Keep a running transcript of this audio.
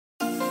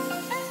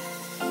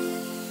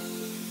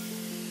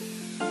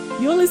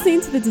You're listening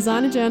to the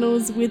Designer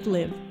Journals with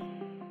Liv.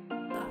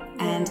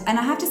 And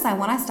I have to say,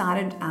 when I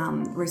started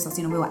Roussos,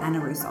 we were Anna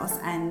Roussos,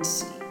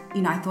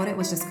 and I thought it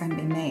was just going to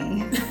be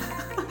me.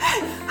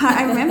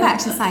 I remember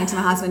actually saying to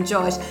my husband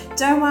George,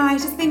 "Don't worry,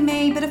 just be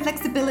me, bit of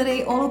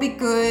flexibility, all will be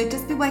good.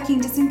 Just be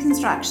working just in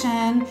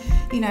construction,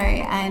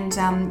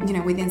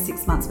 And within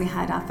 6 months we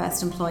had our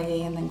first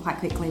employee, and then quite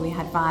quickly we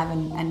had 5,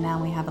 and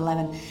now we have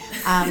 11.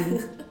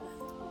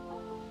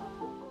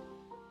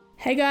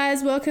 Hey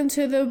guys, welcome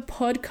to the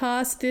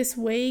podcast this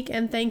week,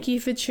 and thank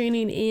you for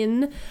tuning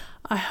in.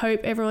 I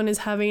hope everyone is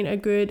having a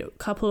good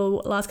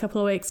last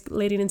couple of weeks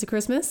leading into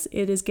Christmas.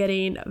 It is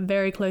getting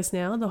very close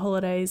now. The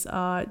holidays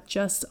are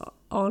just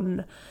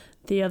on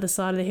the other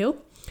side of the hill.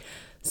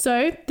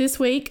 So this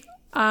week,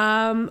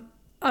 I've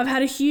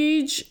had a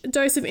huge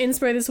dose of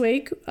inspo this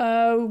week,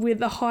 with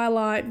the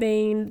highlight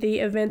being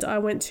the event I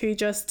went to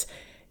just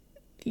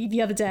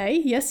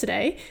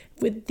yesterday,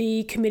 with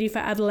the Committee for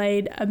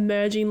Adelaide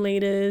Emerging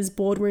Leaders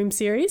Boardroom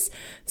Series.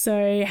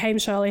 So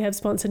Hamish Charlie have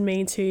sponsored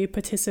me to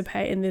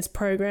participate in this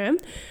program,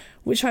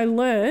 which I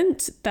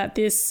learned that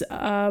this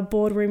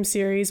boardroom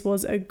series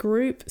was a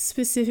group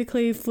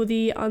specifically for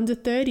the under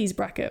 30s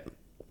bracket.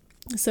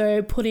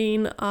 So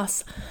putting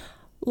us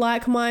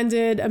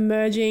like-minded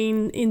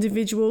emerging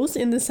individuals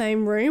in the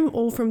same room,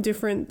 all from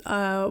different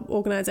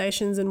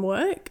organisations and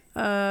work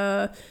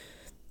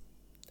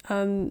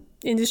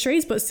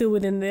industries, but still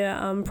within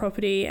the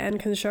property and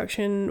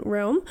construction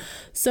realm.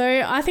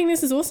 So I think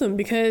this is awesome,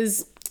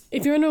 because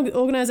if you're in an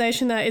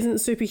organisation that isn't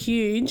super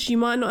huge, you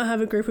might not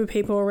have a group of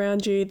people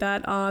around you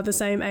that are the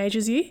same age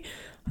as you.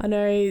 I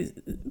know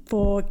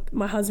for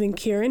my husband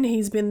Kieran,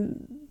 he's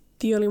been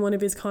the only one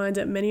of his kind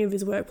at many of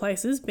his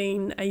workplaces,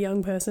 being a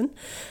young person.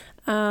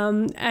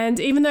 And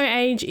even though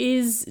age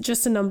is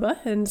just a number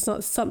and it's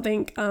not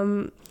something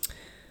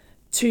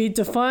to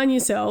define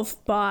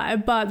yourself by,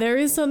 but there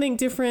is something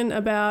different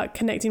about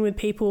connecting with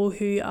people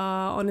who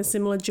are on a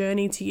similar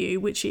journey to you,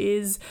 which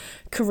is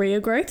career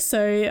growth.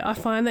 So I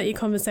find that your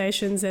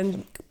conversations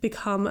then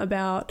become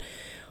about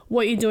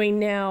what you're doing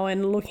now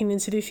and looking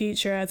into the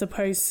future, as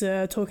opposed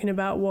to talking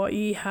about what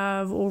you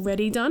have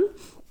already done.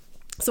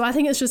 So I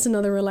think it's just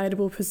another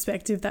relatable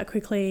perspective that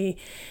quickly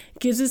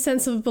gives a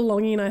sense of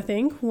belonging, I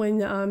think, when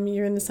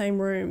you're in the same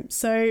room.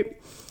 So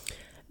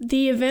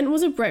the event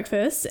was a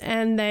breakfast,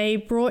 and they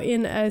brought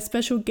in a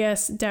special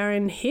guest,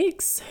 Darren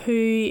Hicks, who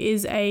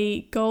is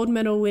a gold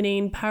medal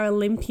winning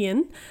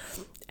Paralympian,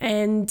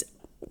 and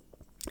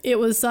it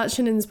was such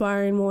an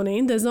inspiring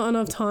morning. There's not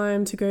enough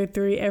time to go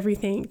through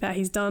everything that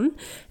he's done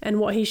and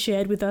what he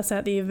shared with us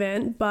at the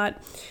event,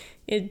 but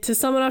to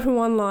sum it up in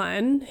one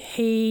line,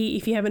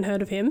 if you haven't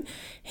heard of him,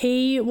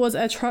 he was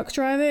a truck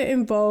driver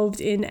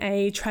involved in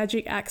a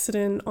tragic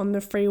accident on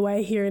the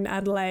freeway here in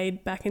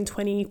Adelaide back in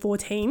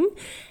 2014.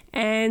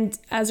 And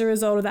as a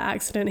result of the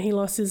accident, he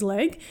lost his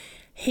leg.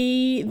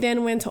 He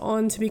then went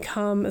on to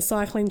become a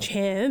cycling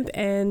champ,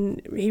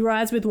 and he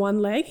rides with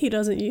one leg. He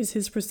doesn't use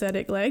his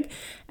prosthetic leg.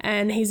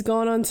 And he's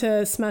gone on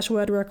to smash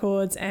world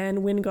records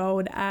and win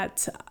gold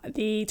at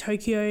the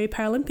Tokyo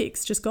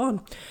Paralympics, just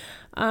gone.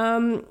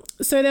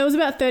 So there was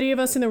about 30 of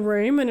us in the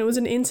room, and it was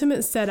an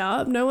intimate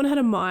setup. No one had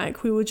a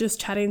mic. We were just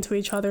chatting to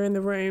each other in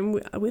the room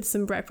with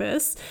some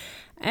breakfast.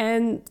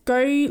 And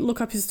go look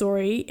up his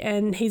story,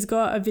 and he's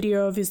got a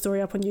video of his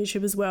story up on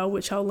YouTube as well,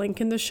 which I'll link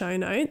in the show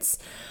notes.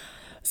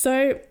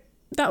 So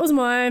that was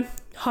my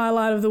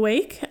highlight of the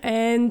week,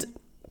 and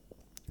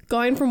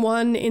going from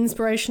one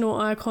inspirational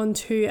icon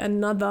to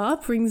another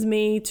brings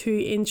me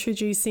to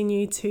introducing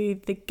you to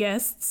the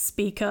guest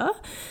speaker,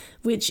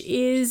 which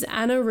is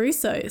Anna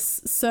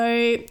Roussos.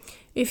 So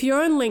if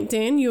you're on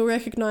LinkedIn, you'll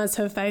recognize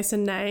her face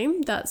and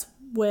name. That's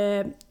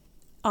where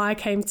I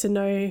came to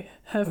know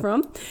her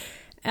from.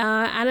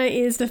 Anna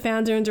is the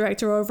founder and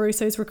director of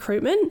Roussos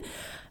Recruitment,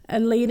 a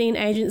leading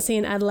agency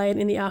in Adelaide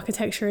in the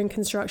architecture and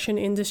construction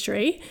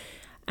industry.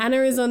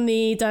 Anna is on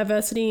the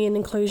Diversity and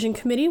Inclusion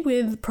Committee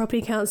with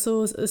Property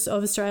Councils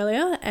of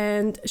Australia,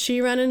 and she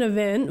ran an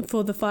event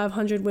for the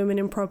 500 Women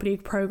in Property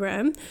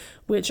program,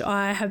 which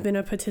I have been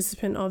a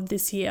participant of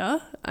this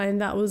year,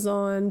 and that was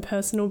on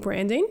personal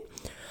branding.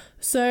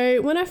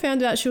 So when I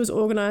found out she was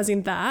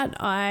organising that,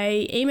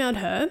 I emailed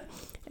her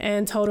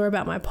and told her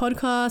about my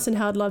podcast and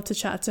how I'd love to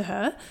chat to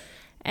her.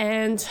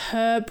 And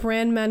her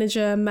brand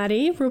manager,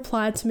 Maddie,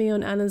 replied to me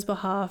on Anna's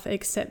behalf,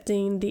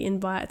 accepting the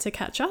invite to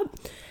catch up.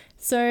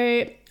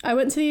 So I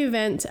went to the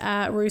event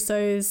at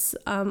Roussos'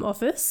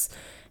 office,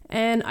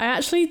 and I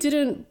actually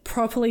didn't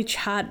properly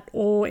chat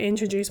or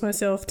introduce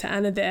myself to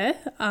Anna there.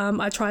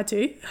 I tried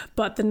to,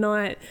 but the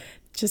night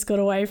just got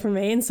away from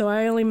me, and so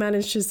I only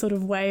managed to sort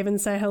of wave and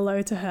say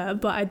hello to her.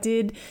 But I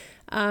did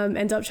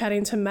end up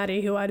chatting to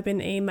Maddie, who I'd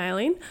been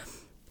emailing.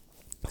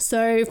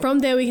 So from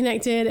there we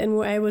connected and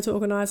were able to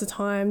organise a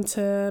time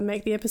to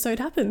make the episode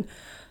happen.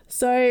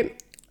 So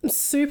I'm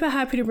super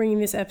happy to bring in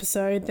this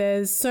episode.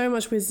 There's so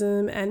much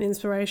wisdom and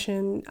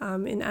inspiration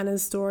in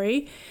Anna's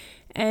story.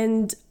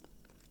 And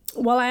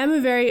while I am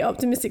a very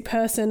optimistic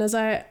person, as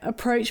I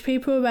approach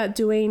people about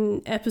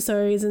doing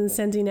episodes and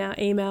sending out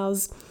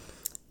emails,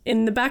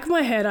 in the back of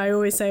my head, I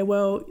always say,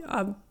 well,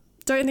 I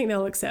don't think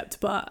they'll accept,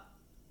 but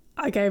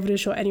I gave it a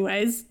shot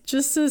anyways,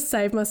 just to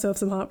save myself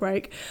some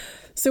heartbreak.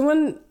 So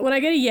when I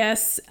get a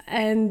yes,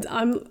 and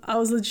I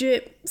was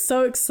legit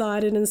so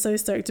excited and so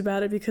stoked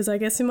about it, because I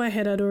guess in my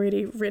head I'd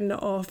already written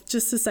it off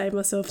just to save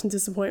myself some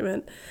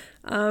disappointment.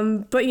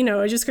 But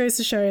it just goes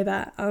to show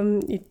that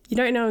you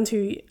don't know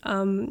until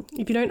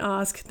if you don't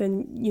ask,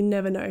 then you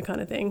never know,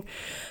 kind of thing.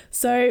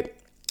 So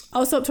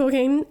I'll stop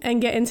talking and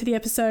get into the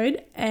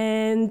episode,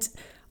 and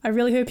I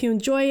really hope you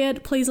enjoy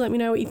it. Please let me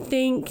know what you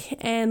think,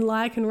 and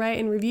like and rate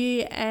and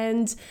review,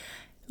 and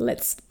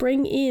let's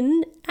bring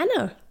in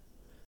Anna.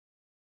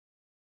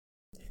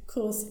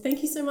 Cool. So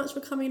thank you so much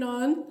for coming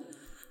on,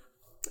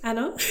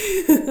 Anna.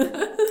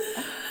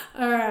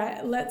 All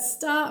right, let's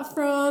start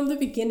from the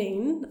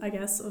beginning, I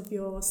guess, of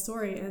your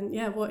story.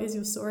 And what is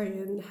your story,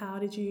 and how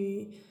did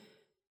you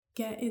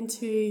get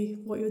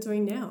into what you're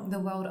doing now? The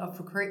world of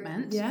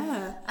recruitment.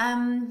 Yeah.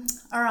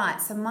 All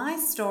right. So my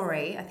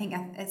story, I think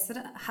it sort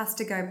of has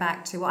to go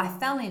back to, I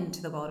fell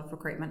into the world of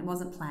recruitment. It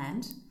wasn't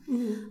planned.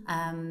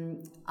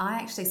 Mm-hmm.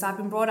 I've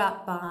been brought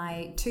up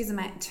by two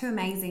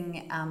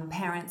amazing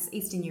parents,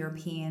 Eastern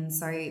European.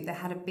 So they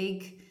had a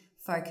big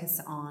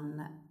focus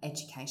on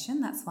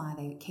education. That's why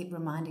they keep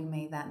reminding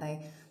me that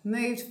they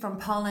moved from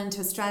Poland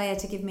to Australia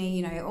to give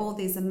me, all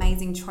these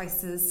amazing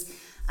choices.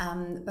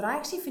 But I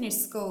actually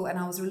finished school and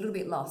I was a little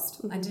bit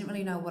lost. Mm-hmm. I didn't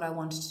really know what I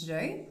wanted to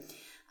do.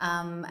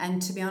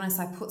 And to be honest,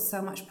 I put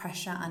so much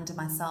pressure under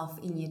myself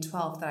in year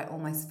 12 that I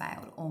almost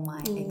failed all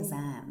my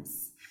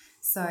exams.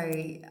 So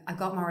I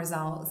got my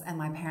results and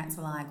my parents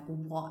were like,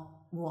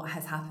 what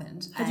has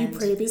happened? Had you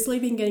previously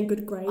been getting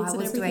good grades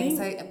and everything?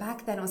 So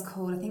back then it was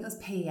called, I think it was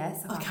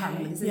PES. I can't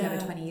remember. This is over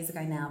 20 years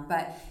ago now.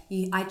 But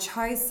I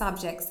chose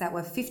subjects that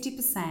were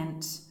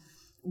 50%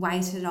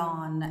 weighted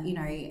on,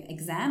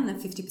 exam, and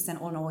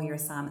 50% on all your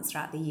assignments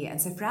throughout the year. And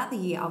so throughout the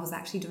year, I was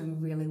actually doing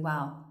really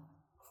well.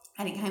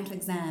 And it came to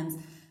exams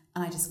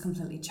and I just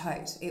completely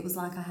choked. It was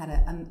like I had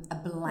a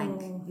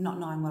blank, not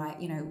knowing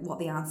what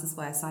the answers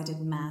were. So I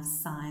did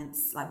maths,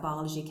 science, like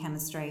biology,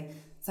 chemistry.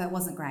 So it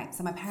wasn't great.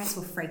 So my parents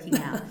were freaking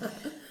out.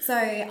 So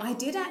I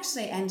did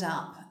actually end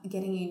up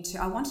getting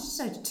into, I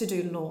wanted to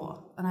do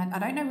law. And I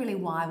don't know really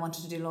why I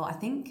wanted to do law. I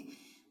think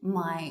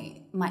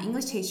my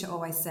English teacher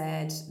always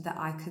said that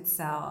I could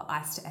sell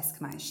ice to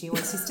Eskimos. She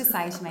always used to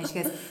say to me,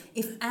 she goes,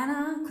 if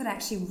Anna could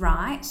actually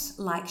write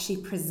like she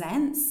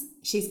presents,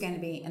 she's going to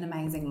be an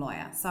amazing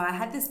lawyer. So I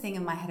had this thing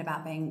in my head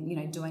about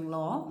being, doing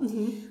law.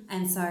 Mm-hmm.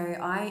 And so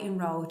I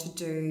enrolled to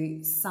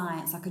do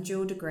science, like a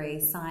dual degree,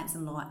 science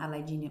and law at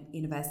Adelaide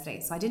University.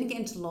 So I didn't get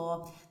into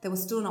law. There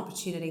was still an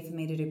opportunity for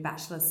me to do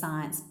Bachelor of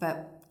Science,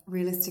 but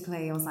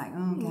realistically I was like,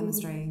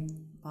 chemistry,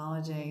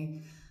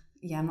 biology,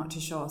 I'm not too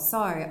sure. So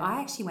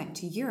I actually went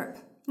to Europe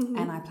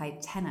and I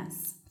played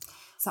tennis.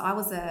 So I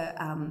was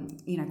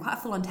quite a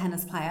full-on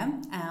tennis player.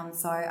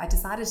 So I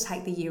decided to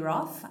take the year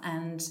off,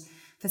 and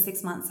for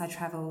 6 months I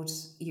travelled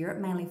Europe,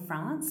 mainly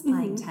France,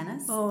 playing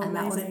tennis. And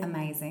that was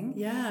amazing.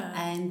 Yeah.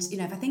 And,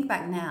 if I think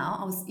back now,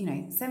 I was,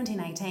 17,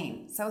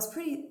 18. So it was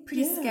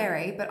pretty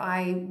scary, but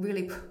I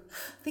really,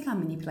 I think I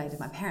manipulated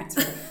my parents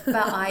really.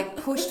 But I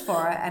pushed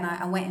for it and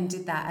I went and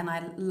did that, and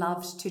I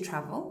loved to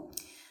travel.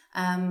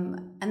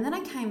 And then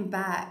I came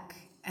back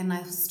and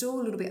I was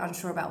still a little bit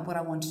unsure about what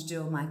I wanted to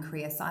do in my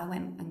career. So I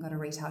went and got a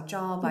retail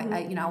job.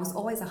 Mm-hmm. I was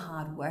always a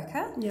hard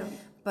worker,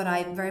 but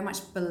I very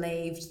much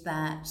believed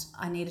that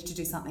I needed to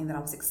do something that I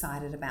was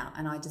excited about,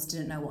 and I just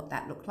didn't know what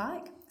that looked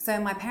like. So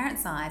in my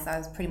parents' eyes, I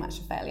was pretty much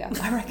a failure,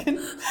 I reckon.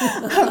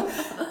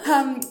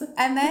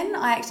 And then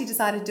I actually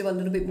decided to do a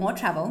little bit more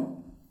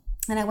travel,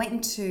 and I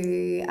went to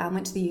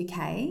the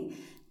UK.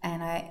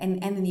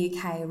 And in the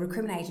UK,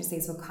 recruitment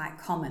agencies were quite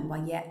common.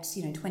 While yet,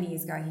 20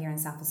 years ago here in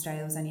South Australia,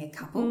 there was only a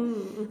couple.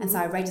 Mm-hmm. And so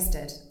I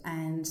registered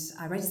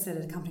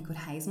at a company called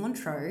Hayes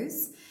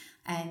Montrose.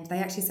 And they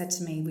actually said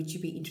to me, would you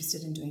be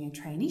interested in doing a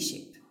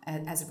traineeship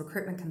as a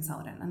recruitment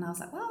consultant? And I was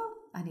like, well,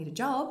 I need a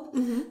job.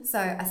 Mm-hmm. So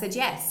I said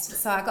yes.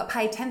 So I got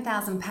paid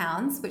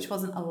 £10,000, which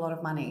wasn't a lot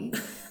of money.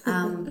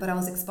 But I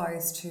was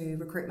exposed to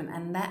recruitment.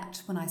 And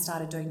that when I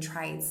started doing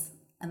trades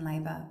and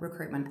labour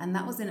recruitment, and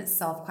that was in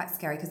itself quite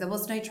scary because there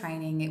was no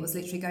training. It was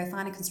literally go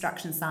find a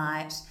construction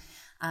site,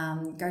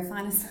 go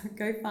find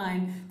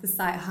the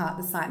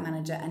site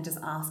manager, and just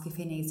ask if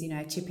he needs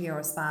a chippy or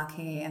a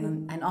sparky,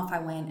 and off I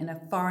went in a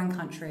foreign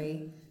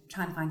country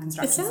trying to find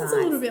construction sites. It sounds a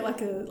little bit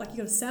like you got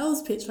a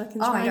sales pitch. I can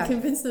try and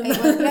convince them.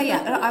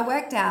 I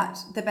worked out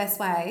the best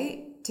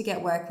way to get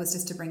work was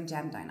just to bring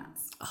jam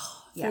donuts.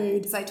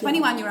 Food. So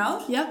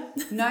 21-year-old.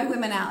 Yep. No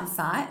women out on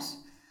site.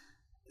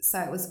 So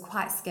it was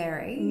quite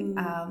scary.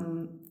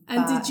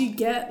 And did you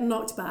get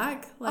knocked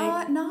back?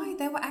 No,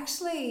 they were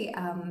actually,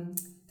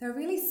 they were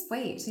really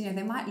sweet.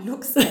 They might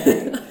look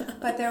scary,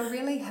 but they were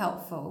really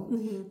helpful.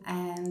 Mm-hmm.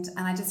 And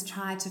I just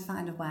tried to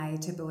find a way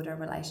to build a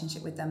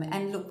relationship with them.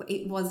 And look,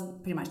 it was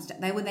pretty much,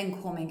 they would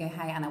then call me and go,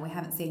 hey, Anna, we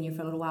haven't seen you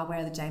for a little while. Where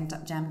are the jam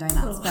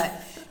donuts? But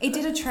it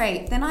did a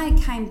treat. Then I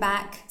came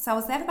back. So I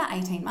was there for about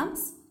 18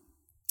 months,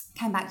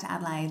 came back to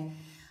Adelaide.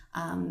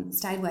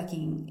 stayed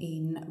working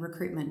in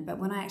recruitment. But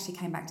when I actually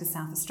came back to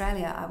South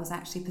Australia, I was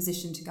actually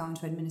positioned to go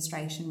into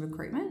administration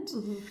recruitment.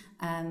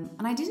 And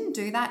I didn't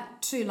do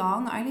that too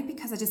long, only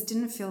because I just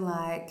didn't feel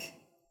like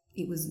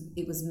it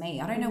was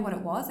me. I don't know what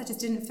it was. I just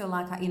didn't feel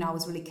like I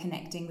was really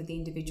connecting with the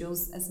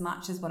individuals as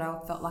much as what I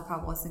felt like I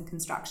was in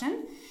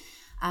construction.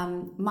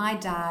 My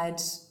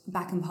dad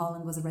back in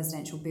Poland was a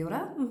residential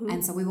builder,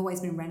 and so we've always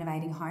been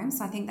renovating homes.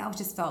 So I think that was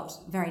just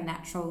felt very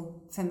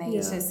natural for me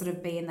to sort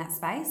of be in that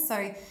space.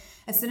 So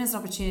as soon as an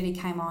opportunity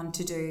came on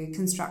to do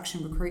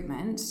construction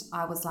recruitment,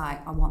 I was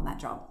like, I want that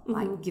job.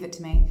 Like, give it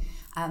to me.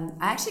 I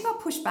actually got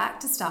pushed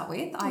back to start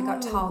with. I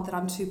got told that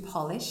I'm too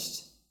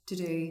polished to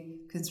do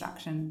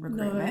construction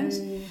recruitment.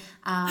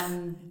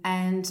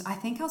 And I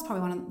think I was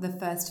probably one of the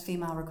first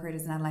female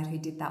recruiters in Adelaide who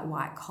did that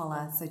white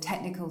collar, so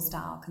technical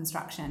style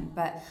construction.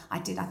 But I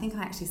think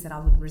I actually said I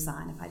would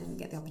resign if I didn't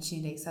get the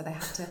opportunity, so they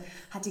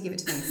had to give it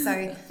to me.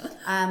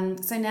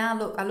 So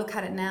now I look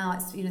at it now.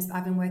 It's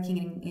I've been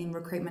working in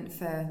recruitment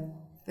for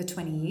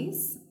 20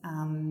 years,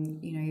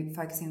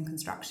 focusing on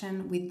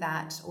construction. With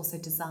that, also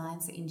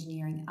design, so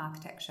engineering,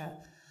 architecture,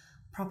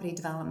 property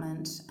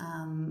development,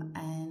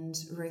 and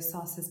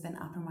Roussos has been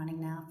up and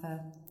running now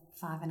for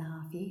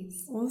 5.5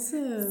 years.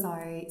 Awesome.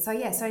 So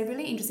a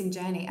really interesting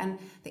journey. And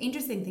the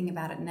interesting thing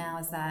about it now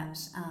is that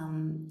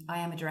I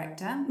am a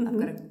director. I've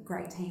got a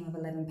great team of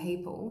 11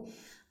 people.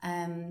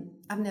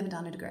 I've never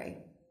done a degree.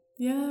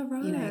 Yeah,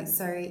 right.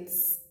 So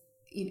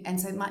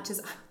and so much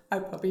as I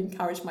probably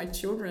encourage my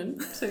children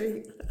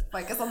to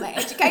focus on their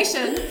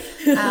education.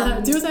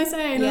 Do as I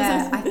say.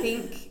 Yeah, I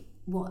think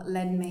what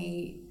led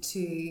me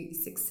to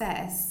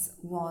success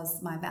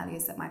was my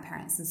values that my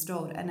parents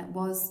installed, and it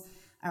was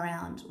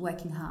around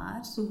working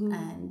hard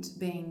and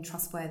being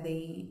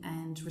trustworthy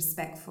and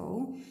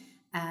respectful,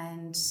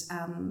 and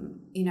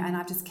and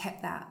I've just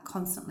kept that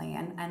constantly,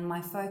 and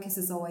my focus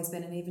has always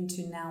been, and even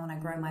to now when I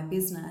grow my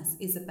business,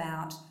 is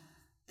about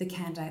the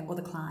candidate or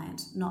the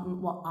client, not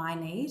what I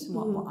need,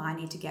 what I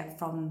need to get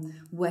from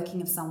working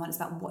with someone. It's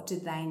about what do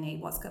they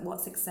need,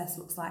 what success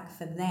looks like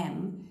for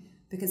them.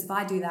 Because if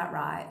I do that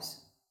right,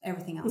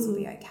 everything else will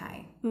be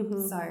okay.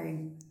 So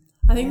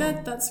I think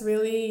that's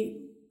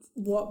really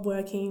what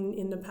working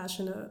in the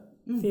passionate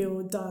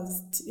field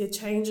does. It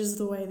changes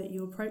the way that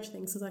you approach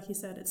things. Because like you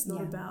said, it's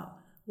not about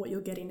what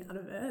you're getting out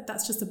of it.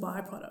 That's just a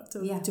byproduct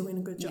of doing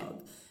a good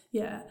job.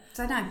 Yeah.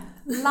 So no,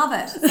 love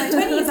it. So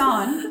 20 years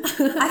on,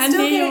 I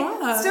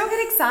still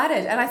get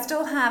excited, and I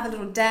still have a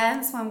little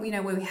dance when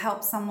where we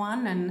help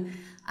someone and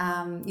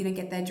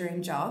get their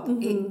dream job.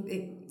 Love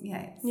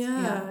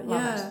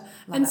it.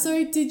 And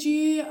so did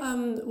you,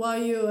 while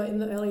you were in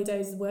the early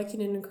days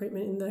working in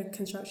recruitment in the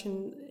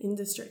construction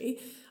industry,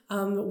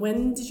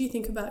 when did you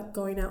think about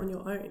going out on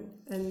your own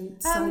and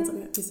starting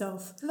something up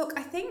yourself? Look,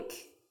 I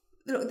think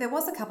there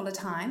was a couple of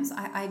times.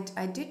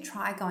 I did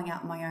try going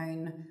out on my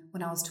own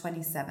when I was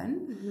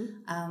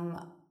 27.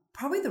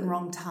 Probably the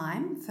wrong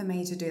time for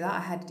me to do that. I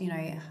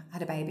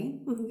had a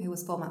baby who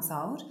was 4 months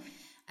old.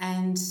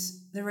 And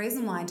the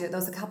reason why I did it, there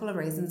was a couple of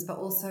reasons, but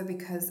also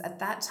because at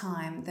that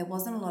time there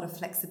wasn't a lot of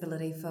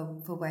flexibility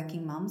for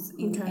working mums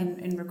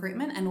in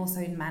recruitment and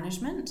also in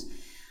management.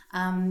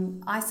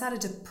 I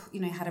started to,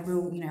 had a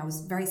real, I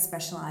was very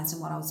specialised in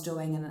what I was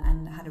doing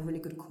and had a really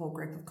good core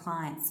group of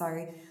clients. So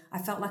I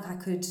felt like I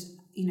could,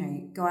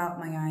 go out on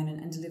my own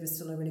and deliver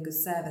still a really good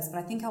service. But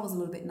I think I was a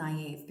little bit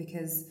naive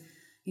because,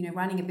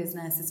 running a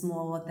business is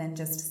more than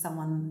just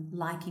someone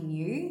liking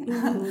you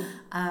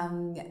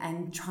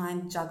and try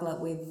and juggle it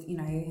with,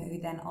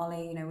 then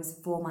Ollie, was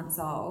 4 months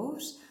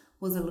old,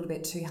 was a little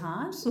bit too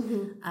hard. So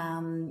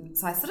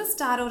I sort of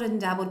started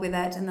and dabbled with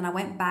it, and then I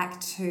went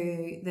back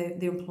to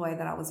the employer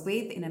that I was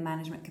with in a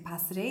management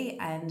capacity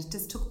and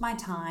just took my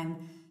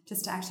time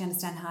just to actually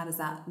understand how does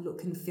that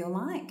look and feel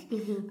like.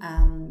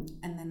 And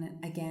then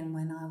again,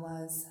 when I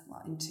was,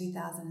 in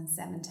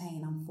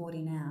 2017, I'm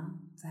 40 now.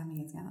 So how many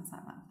years ago? That's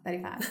like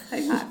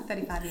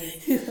 35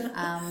 years.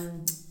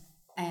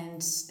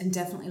 And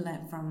definitely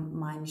learnt from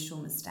my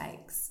initial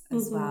mistakes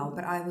as well.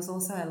 But I was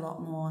also a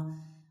lot more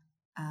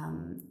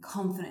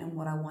confident in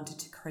what I wanted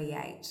to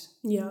create.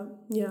 Yeah,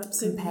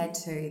 absolutely. Compared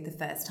to the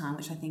first time,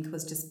 which I think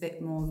was just a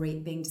bit more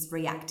being just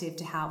reactive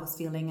to how I was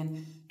feeling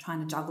and trying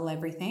to juggle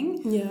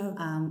everything. Yeah.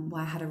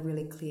 Where I had a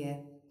really clear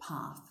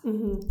path.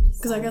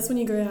 Because I guess when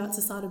you go out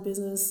to start a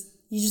business,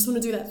 you just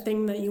want to do that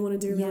thing that you want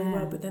to do really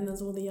well, but then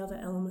there's all the other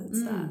elements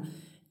that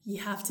you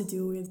have to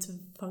deal with to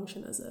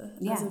function as a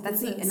that's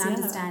business. it. And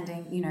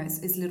understanding,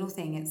 it's little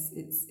thing.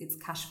 It's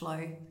cash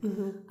flow.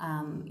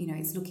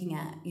 It's looking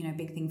at,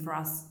 big thing for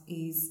us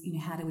is,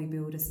 how do we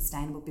build a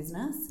sustainable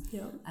business?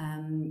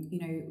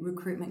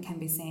 Recruitment can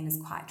be seen as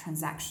quite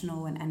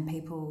transactional, and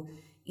people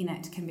in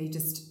it can be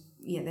just,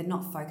 they're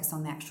not focused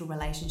on the actual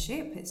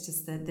relationship. It's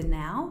just the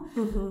now.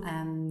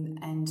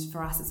 And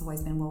for us, it's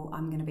always been,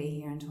 I'm going to be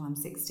here until I'm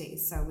 60.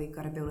 So we've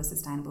got to build a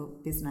sustainable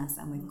business,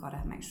 and we've got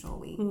to make sure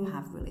we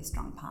have really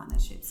strong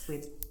partnerships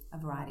with a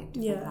variety of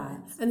different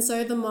clients. And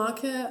so the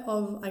market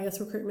of, I guess,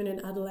 recruitment in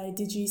Adelaide,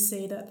 did you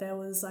see that there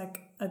was a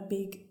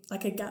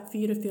gap for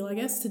you to fill, I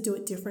guess, to do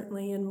it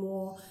differently and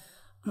more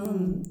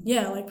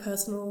like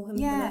personal and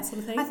that sort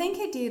of thing. I think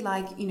it did,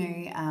 like,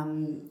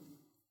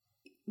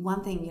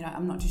 one thing,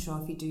 I'm not too sure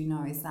if you do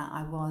know, is that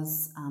I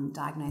was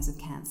diagnosed with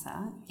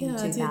cancer in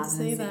 2016. I did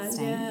see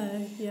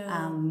that.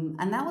 Yeah.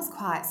 And that was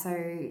quite,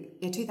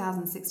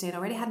 2016, I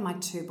already had my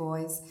 2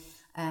 boys,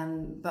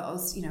 but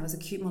it was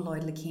acute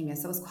myeloid leukemia,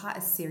 so it was quite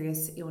a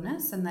serious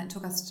illness, and that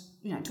took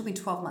it took me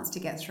 12 months to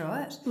get through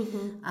it.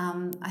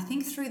 I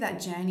think through that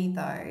journey,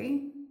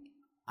 though,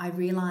 I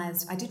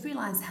did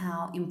realize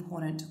how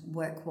important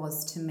work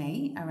was to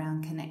me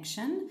around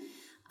connection,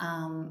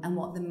 and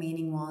what the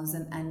meaning was,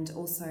 and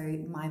also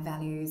my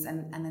values,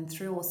 and then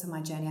through also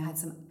my journey, I had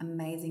some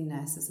amazing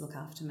nurses look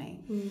after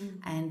me,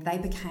 and they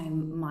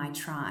became my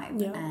tribe.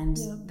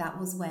 That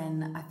was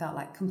when I felt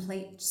like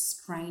complete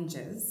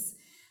strangers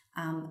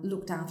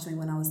looked after me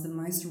when I was the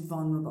most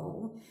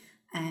vulnerable,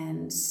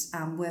 and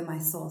were my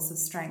source of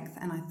strength.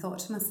 And I thought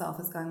to myself,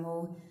 as going,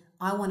 well,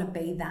 I want to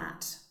be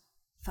that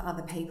for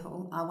other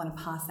people. I want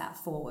to pass that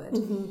forward.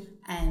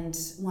 And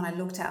when I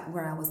looked at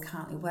where I was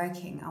currently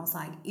working, I was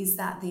like, is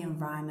that the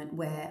environment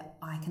where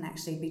I can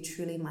actually be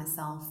truly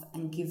myself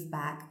and give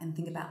back and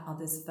think about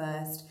others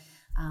first,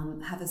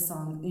 have a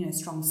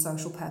strong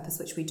social purpose,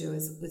 which we do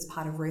as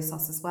part of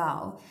Roussos as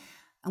well.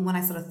 And when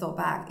I sort of thought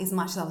back, as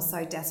much as I was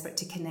so desperate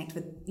to connect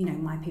with,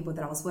 my people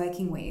that I was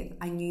working with,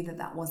 I knew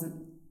that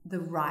wasn't the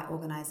right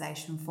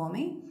organisation for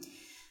me.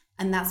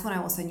 And that's when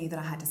I also knew that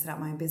I had to set up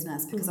my own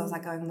business, because I was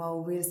like going,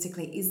 well,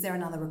 realistically, is there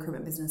another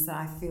recruitment business that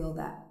I feel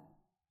that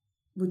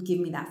would give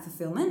me that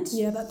fulfillment?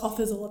 Yeah, that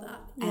offers all of that.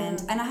 Yeah.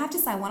 And I have to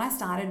say, when I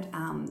started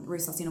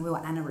Roussos, we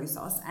were Anna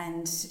Roussos,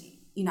 and,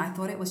 I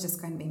thought it was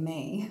just going to be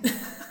me.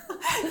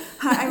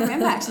 I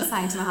remember actually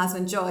saying to my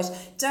husband, George,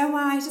 don't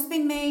worry, it's just be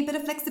me, bit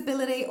of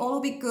flexibility, all will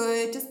be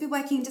good, just be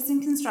working just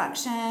in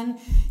construction,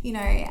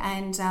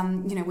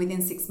 and,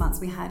 within 6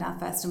 months we had our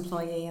first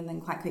employee, and then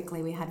quite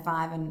quickly we had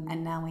 5,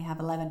 and now we have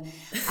 11.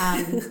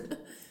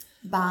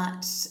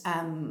 But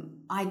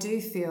I do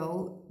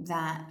feel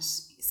that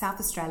South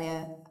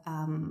Australia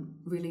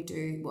really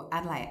do,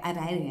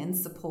 Adelaide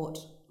support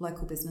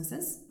local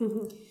businesses.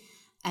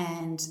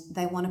 And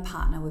they want to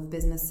partner with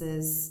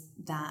businesses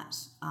that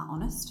are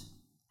honest,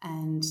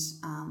 and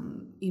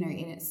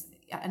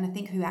and I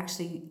think who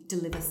actually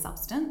deliver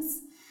substance,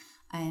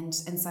 and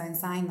so in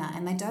saying that,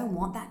 and they don't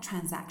want that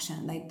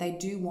transaction, they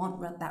do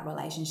want that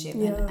relationship.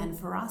 And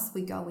for us,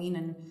 we go in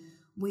and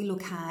we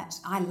look at,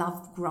 I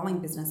love growing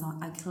business.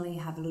 I clearly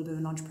have a little bit of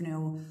an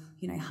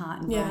entrepreneurial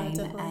heart and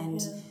brain,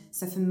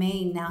 so for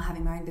me now,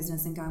 having my own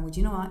business and going, well, do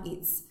you know what,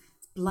 it's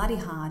bloody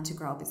hard to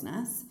grow a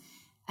business.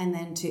 And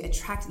then to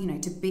attract,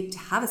 to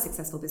have a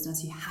successful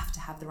business, you have to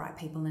have the right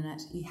people in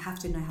it. You have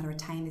to know how to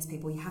retain these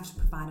people. You have to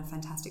provide a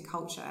fantastic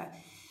culture.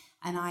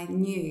 And I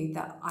knew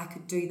that I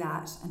could do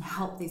that and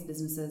help these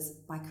businesses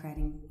by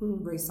creating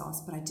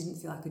Roussos, but I didn't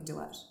feel I could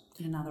do it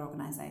in another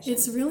organisation.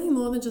 It's really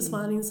more than just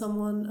finding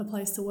someone a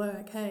place to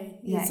work, hey?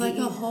 It's like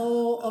a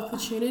whole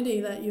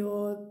opportunity that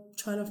you're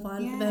trying to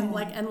find for them,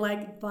 and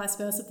vice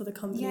versa for the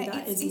company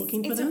that is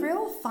looking for them. It's a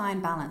real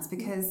fine balance,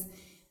 because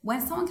when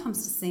someone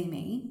comes to see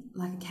me,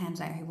 like a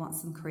candidate who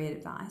wants some career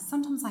advice,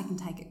 sometimes I can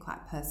take it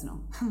quite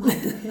personal.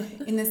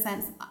 In the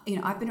sense,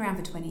 I've been around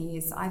for 20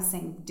 years, so I've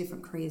seen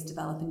different careers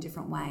develop in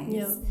different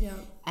ways.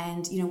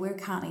 And, we're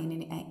currently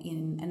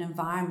in an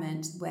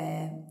environment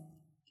where,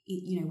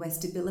 where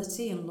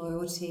stability and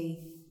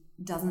loyalty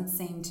doesn't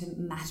seem to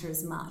matter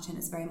as much, and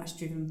it's very much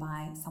driven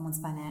by someone's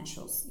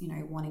financials,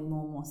 wanting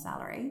more and more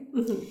salary.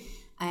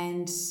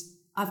 And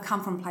I've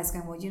come from a place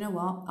going, well, you know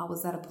what? I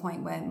was at a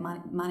point where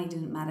money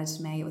didn't matter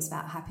to me. It was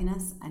about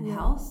happiness and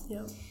health.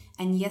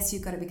 And yes,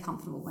 you've got to be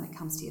comfortable when it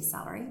comes to your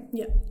salary.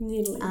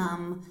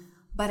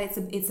 But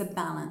it's a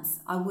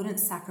balance. I wouldn't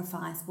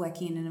sacrifice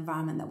working in an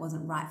environment that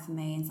wasn't right for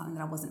me and something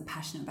that I wasn't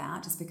passionate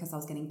about just because I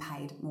was getting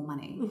paid more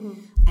money.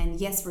 And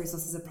yes,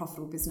 Roussos is a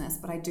profitable business,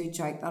 but I do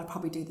joke that I'll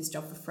probably do this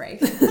job for free.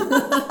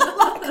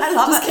 I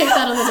love just it. keep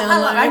that on the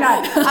down low. I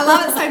know. I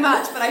love it so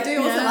much, but I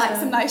do also like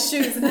some nice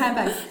shoes and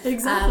handbags.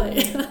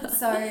 Exactly.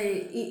 So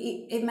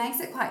it makes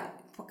it quite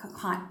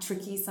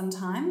tricky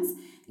sometimes.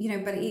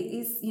 But it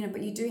is,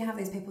 but you do have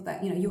these people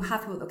that, you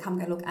have people that come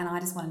and go, look, and I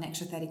just want an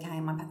extra 30K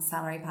in my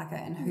salary packet,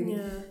 and who,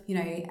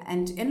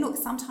 and look,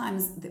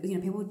 sometimes,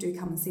 people do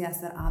come and see us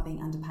that are being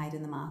underpaid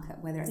in the market,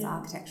 whether it's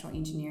architecture or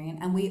engineering,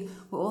 and we're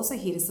also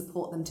here to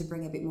support them to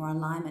bring a bit more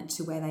alignment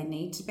to where they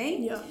need to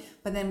be.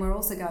 But then we're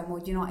also going,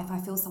 well, if I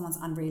feel someone's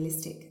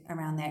unrealistic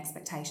around their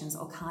expectations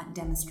or can't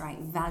demonstrate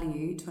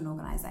value to an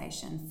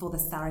organisation for the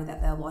salary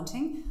that they're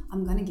wanting,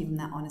 I'm going to give them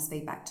that honest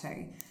feedback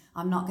too.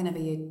 I'm not going to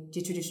be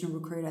your traditional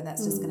recruiter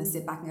that's just going to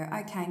sit back and go,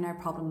 okay, no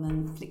problem,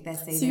 and flick their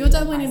CV. So you're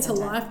dabbling into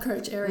life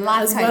coach area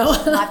as well.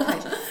 Life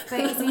coach. But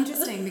it's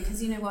interesting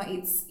because,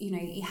 it's,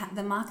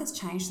 the market's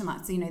changed so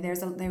much. So,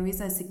 there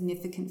is a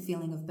significant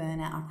feeling of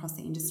burnout across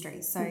the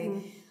industry.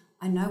 So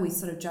I know we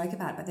sort of joke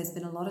about it, but there's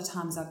been a lot of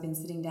times I've been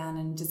sitting down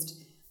and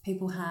just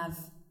people have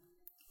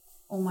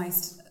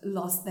almost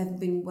lost, they've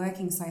been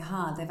working so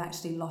hard, they've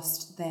actually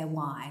lost their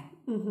why.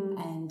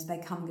 And they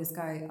come and just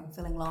go, I'm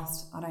feeling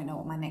lost. I don't know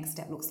what my next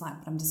step looks like,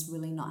 but I'm just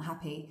really not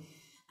happy.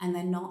 and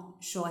they're not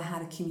sure how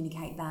to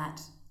communicate that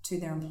to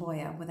their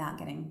employer without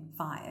getting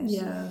fired.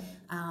 Yeah.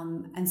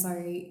 And so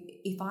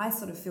if I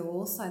sort of feel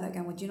also that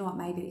going, well, do you know what,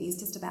 maybe it is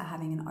just about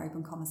having an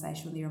open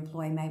conversation with your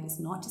employee. Maybe it's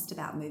not just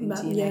about moving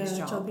to your next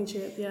job. Jumping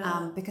ship,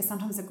 because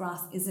sometimes the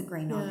grass isn't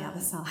green on the other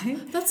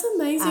side. That's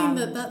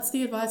amazing that's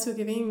the advice you're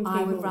giving people.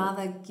 I would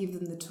rather give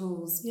them the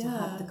tools to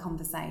have the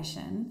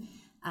conversation.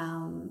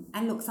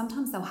 And look,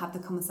 sometimes they'll have the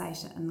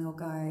conversation and they'll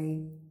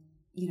go,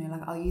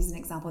 like I'll use an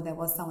example. There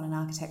was someone in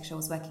architecture,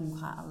 was working in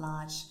quite a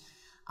large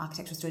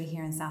architectural studio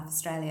here in South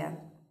Australia,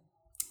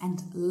 and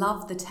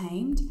loved her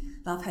team,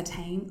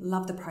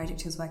 loved the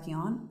project she was working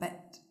on,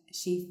 but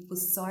she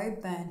was so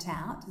burnt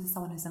out, this is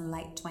someone who's in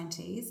late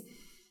 20s,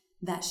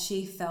 that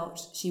she felt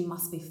she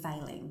must be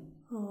failing.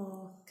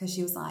 Because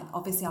she was like,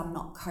 obviously I'm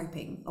not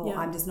coping, or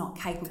I'm just not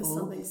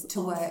capable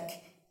to work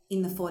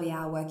in the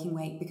 40-hour working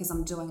week because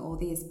I'm doing all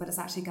this. But it's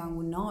actually going,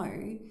 well,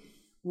 no,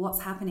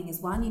 what's happening is,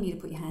 one, you need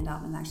to put your hand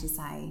up and actually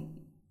say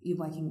you're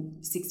working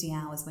 60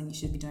 hours when you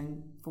should be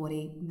doing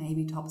 40,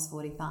 maybe tops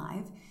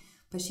 45.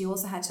 But she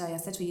also had to, I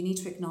said to her, you need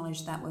to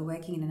acknowledge that we're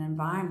working in an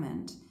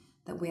environment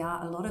that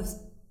a lot of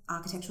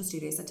architectural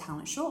studios are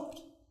talent short.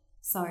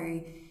 So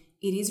it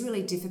is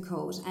really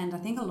difficult. And I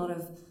think a lot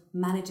of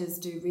managers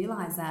do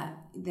realise that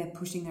they're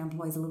pushing their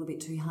employees a little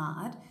bit too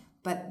hard,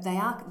 but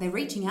they're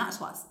reaching out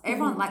to us.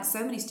 Everyone, like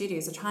so many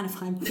studios, are trying to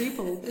find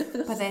people,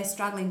 but they're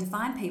struggling to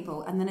find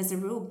people. And then there's a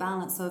real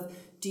balance of,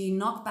 do you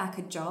knock back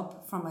a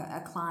job from a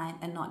client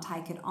and not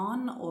take it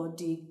on, or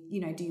do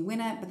you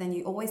win it? But then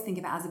you always think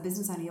about, as a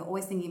business owner, you're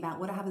always thinking about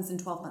what happens in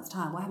 12 months'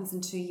 time, what happens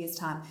in 2 years'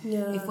 time.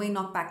 Yeah. If we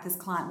knock back this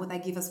client, will they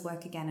give us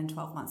work again in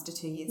 12 months to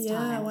 2 years' Yeah,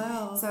 time?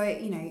 wow. So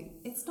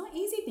it's not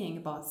easy being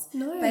a boss.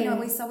 No. But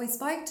we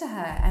spoke to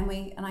her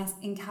and I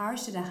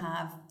encouraged her to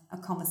have a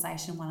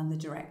conversation with one of the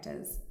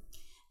directors,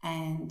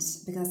 and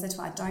because I said to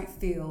her, I don't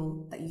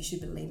feel that you should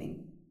be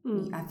leaving.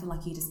 I feel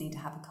like you just need to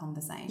have a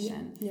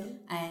conversation. Yeah.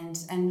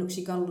 And look,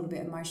 she got a little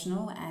bit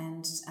emotional,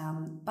 and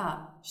but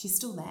she's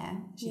still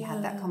there. She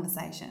had that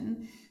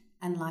conversation,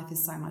 and life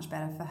is so much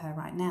better for her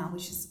right now,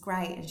 which is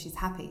great, and she's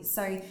happy.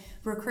 So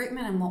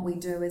recruitment and what we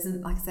do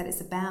isn't, like I said,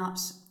 it's about,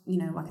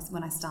 like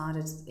when I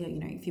started,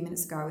 a few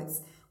minutes ago,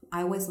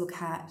 I always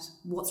look at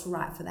what's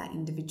right for that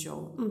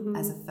individual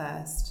as a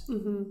first,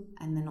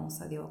 and then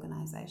also the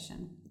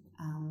organisation.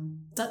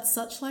 That's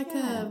such like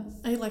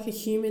a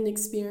human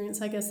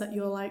experience, I guess, that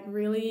you're like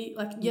really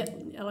like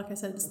I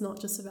said, it's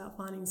not just about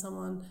finding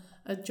someone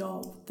a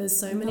job. There's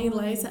so many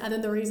layers, and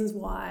then the reasons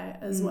why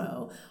as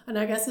well. And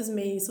I guess as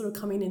me sort of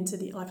coming into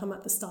I'm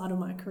at the start of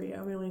my career,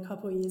 I'm only a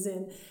couple of years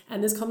in,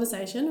 and this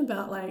conversation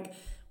about like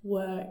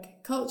work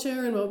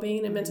culture and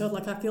well-being and mental health,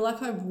 like I feel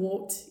like I've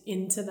walked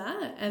into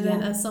that, and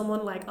then as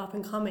someone like up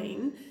and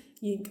coming,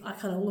 I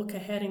kind of look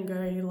ahead and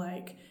go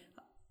like,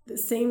 it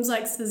seems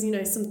like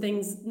there's, some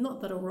things,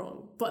 not that are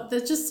wrong, but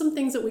there's just some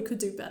things that we could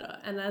do better.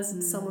 And as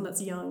someone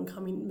that's young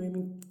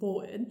moving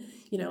forward,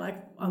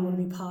 I want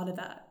to be part of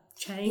that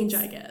change,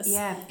 I guess.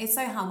 Yeah, it's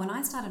so hard. When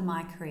I started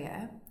my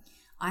career,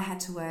 I had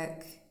to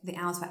work, the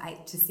hours were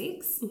 8 to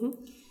 6.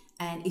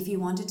 And if you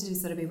wanted to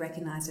sort of be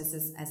recognised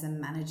as a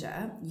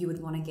manager, you would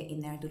want to get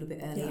in there a little bit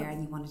earlier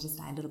and you wanted to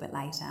stay a little bit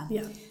later.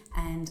 Yeah.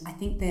 And I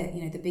think that,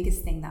 the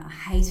biggest thing that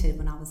I hated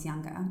when I was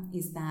younger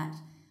is that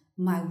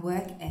my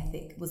work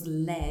ethic was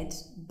led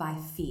by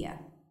fear,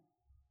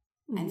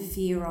 and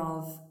fear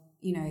of,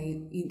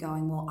 you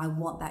going, well, I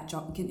want that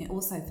job.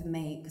 Also for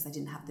me, because I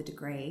didn't have the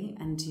degree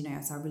and,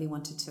 so I really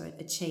wanted to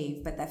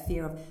achieve, but that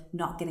fear of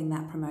not getting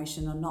that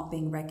promotion or not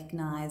being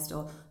recognised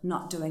or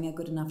not doing a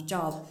good enough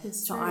job.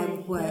 So I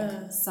would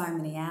work so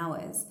many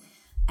hours,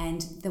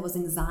 and there was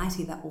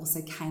anxiety that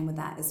also came with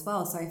that as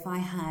well. So if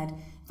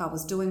I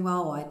was doing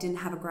well, or I didn't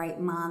have a great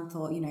month,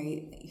 or,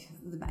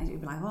 the manager would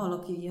be like, oh,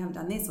 look, you haven't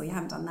done this or you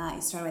haven't done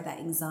that. Straight away that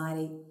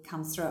anxiety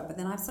comes through it. But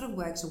then I've sort of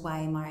worked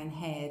away in my own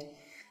head.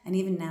 And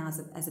even now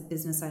as a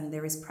business owner,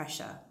 there is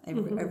pressure.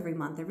 Every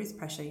month there is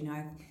pressure,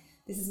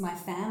 This is my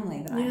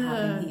family that I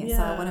have in here.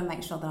 So I want to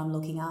make sure that I'm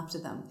looking after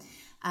them.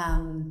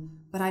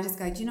 But I just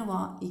go, do you know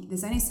what?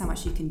 There's only so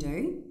much you can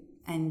do.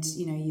 And,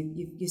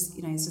 you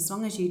as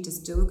long as you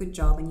just do a good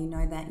job and you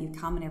know that you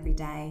come in every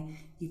day,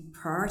 you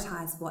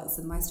prioritise what is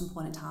the most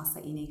important task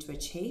that you need to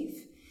achieve.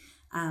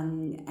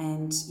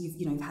 And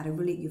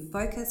you're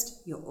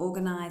focused, you're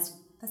organised.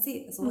 That's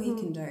it. That's all you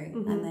can do.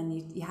 And then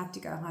you have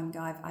to go home and go,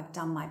 I've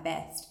done my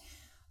best.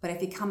 But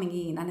if you're coming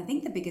in, and I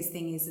think the biggest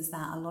thing is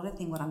that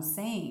what I'm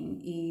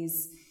seeing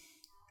is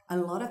a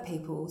lot of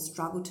people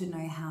struggle to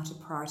know how to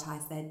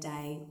prioritise their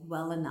day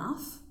well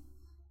enough,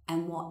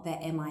 and what their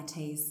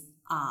MITs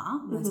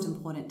are, most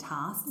important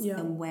tasks,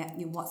 and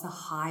what's a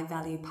high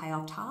value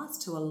payoff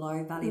task to a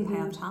low value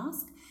payoff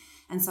task.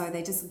 And so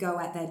they just go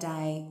at their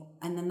day,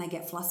 and then they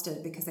get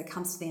flustered because it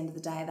comes to the end of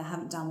the day, they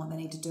haven't done what they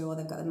need to do, or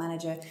they've got the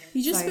manager.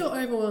 You just feel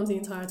overwhelmed the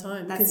entire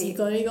time because you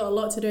got a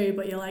lot to do,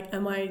 but you're like,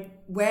 am I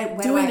where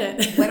do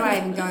I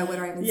even go? Where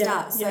do I even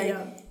start?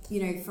 So,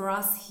 for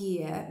us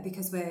here,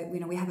 because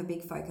we have a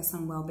big focus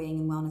on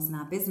wellbeing and wellness in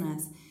our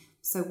business.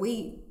 So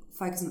we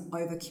focus on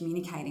over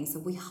communicating. So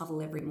we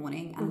huddle every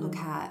morning and look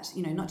at,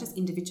 you know, not just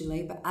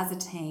individually, but as a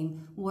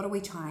team, what are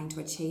we trying to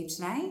achieve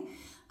today?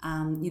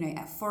 You know,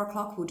 at 4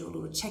 o'clock, we'll do a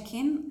little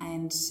check-in,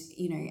 and,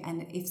 you know,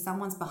 and if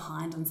someone's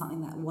behind on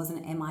something that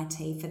wasn't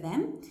MIT for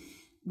them,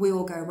 we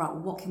all go, right,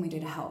 what can we do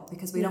to help?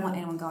 Because we don't want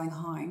anyone going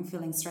home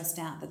feeling stressed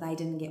out that they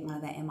didn't get one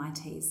of their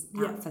MITs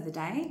out for the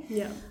day.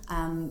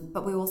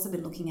 But we've also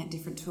been looking at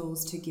different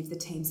tools to give the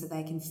team so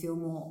they can feel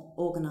more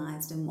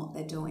organised in what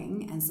they're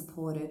doing and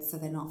supported, so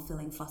they're not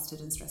feeling flustered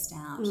and stressed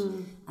out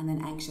and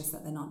then anxious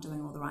that they're not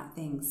doing all the right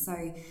things.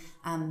 So,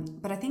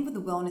 but I think with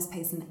the wellness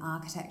piece and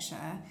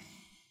architecture,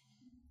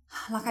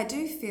 like I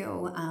do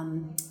feel,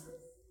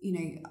 you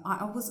know,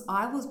 I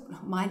was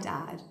my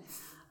dad,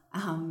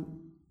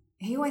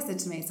 he always said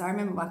to me, so I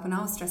remember like when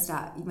I was stressed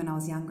out, when I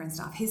was younger and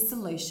stuff, his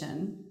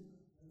solution,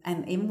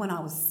 and even when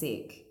I was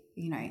sick,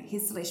 you know,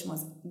 his solution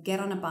was get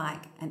on a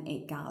bike and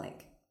eat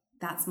garlic.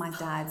 That's my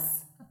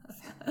dad's,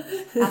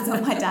 that's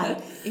what my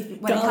dad,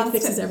 when garlic it comes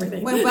fixes to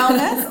everything. When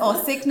wellness or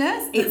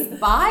sickness, it's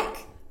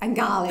bike and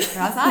garlic. And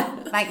I was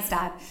like, thanks,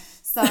 Dad.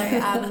 So,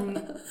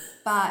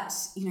 but,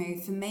 you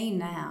know, for me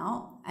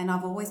now, and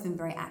I've always been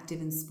very active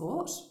in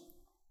sport,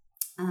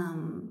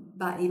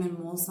 but even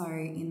more so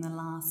in the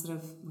last sort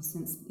of, well,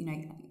 since, you know,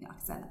 like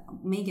I said,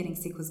 me getting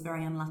sick was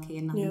very unlucky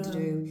and nothing to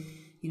do.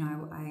 You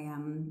know,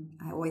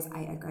 I always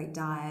ate a great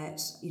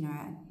diet. You know,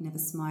 I never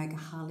smoke, I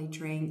hardly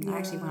drink.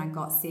 Actually, when I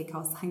got sick, I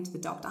was saying to the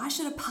doctor, I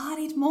should have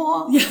partied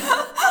more.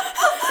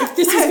 If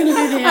this is going to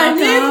be the outcome. I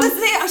knew this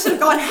thing, I should have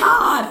gone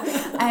hard.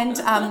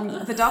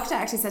 And the doctor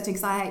actually said to me,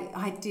 because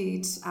I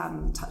did,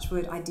 touch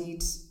wood, I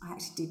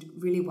actually did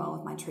really well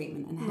with my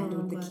treatment and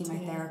handled the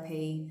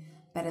chemotherapy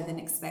better than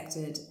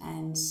expected.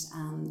 And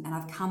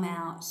I've come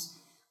out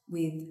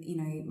with, you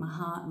know, my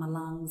heart, my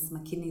lungs, my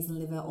kidneys and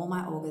liver, all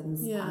my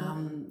organs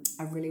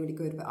are really, really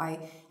good. But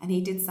and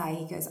he did say,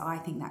 he goes, I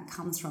think that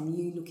comes from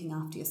you looking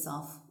after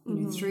yourself, you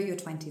know, through your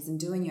 20s and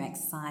doing your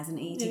exercise and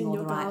eating all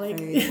the right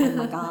foods and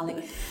my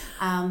garlic.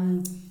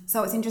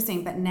 So it's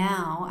interesting. But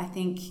now I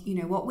think, you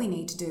know, what we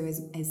need to do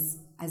is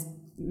as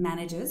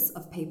managers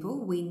of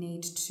people, we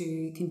need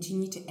to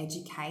continue to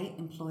educate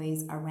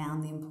employees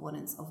around the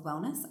importance of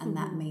wellness, and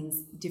that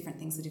means different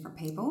things for different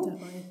people.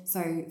 Definitely.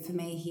 So for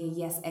me here,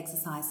 yes,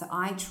 exercise. So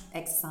I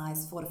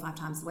exercise 4 to 5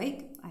 times a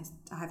week.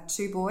 I have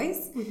 2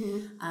 boys.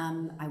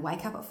 I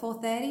wake up at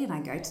 4:30 and I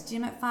go to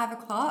gym at 5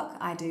 o'clock.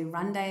 I do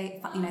run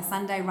day, you know,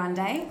 Sunday run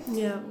day.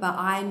 But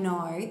I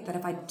know that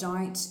if I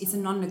don't, it's a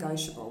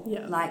non-negotiable.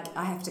 Like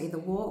I have to either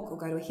walk or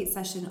go to a HIIT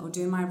session or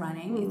do my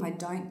running. If I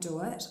don't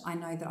do it, I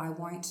know that I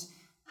won't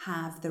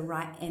have the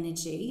right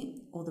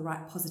energy or the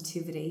right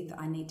positivity that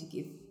I need to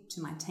give to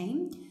my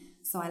team.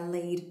 So I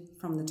lead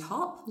from the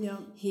top.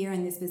 Here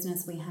in this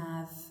business, we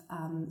have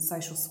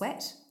Social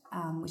Sweat,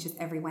 which is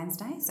every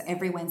Wednesday. So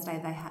every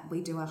Wednesday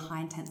we do a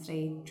high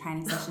intensity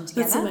training session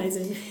together. That's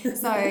amazing.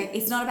 So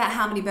it's not about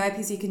how many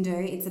burpees you can do.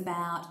 It's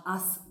about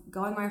us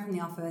going away from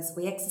the office.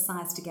 We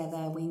exercise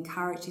together. We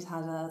encourage each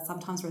other.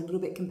 Sometimes we're a little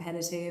bit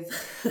competitive,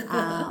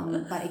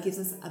 but it gives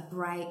us a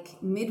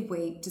break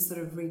midweek to sort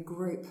of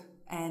regroup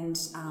and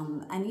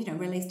you know,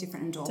 release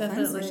different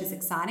endorphins, which is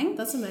exciting.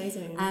 That's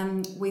amazing.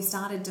 We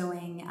started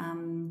doing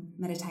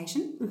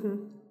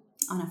meditation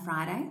on a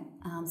Friday,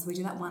 so we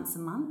do that once a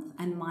month,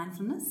 and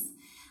mindfulness,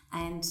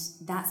 and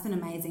that's been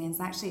amazing. And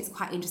it's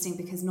quite interesting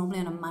because normally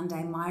on a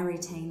Monday, my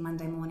routine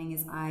Monday morning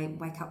is I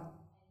wake up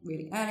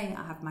really early,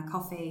 I have my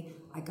coffee,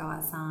 I go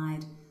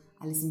outside,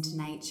 I listen to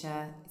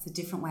nature. It's a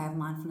different way of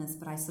mindfulness,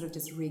 but I sort of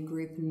just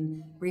regroup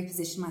and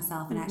reposition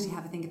myself and actually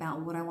have a think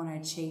about what I want to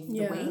achieve for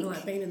the week.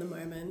 Like being in the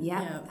moment.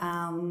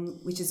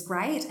 Which is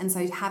great. And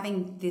so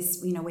having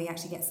this, you know, we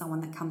actually get someone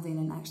that comes in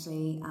and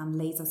actually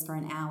leads us for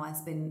an hour.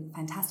 It's been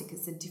fantastic.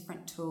 It's a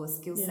different tool, a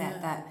skill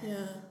set that...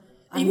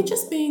 Even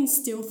just being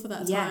still for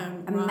that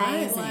time, right?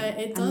 Amazing. Like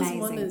it does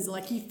wonders.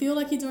 Like you feel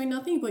like you're doing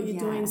nothing, but you're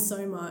doing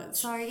so much.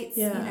 So it's,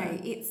 you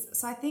know,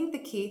 so I think the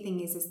key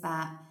thing is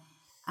that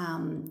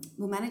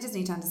managers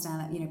need to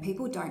understand that, you know,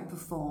 people don't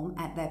perform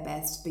at their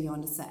best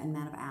beyond a certain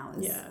amount of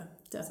hours. Yeah,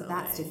 definitely. So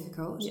that's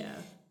difficult. Yeah.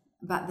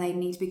 But they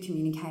need to be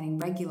communicating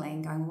regularly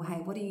and going, well, hey,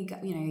 what are you,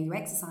 you know, are you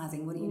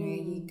exercising? What do you know,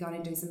 you go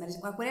and do some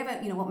meditation, like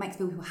whatever, you know, what makes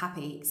people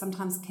happy.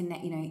 Sometimes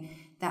connect, you know,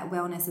 that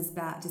wellness is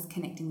about just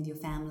connecting with your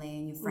family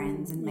and your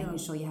friends and making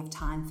sure you have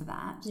time for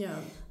that.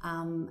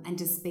 And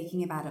just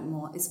speaking about it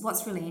more.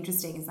 What's really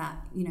interesting is that,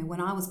 you know,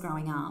 when I was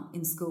growing up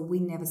in school, we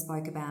never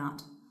spoke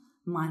about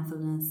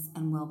mindfulness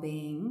and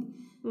well-being.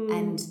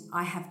 And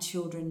I have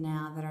children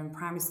now that are in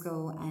primary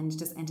school and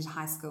just entered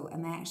high school,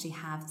 and they actually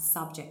have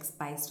subjects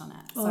based on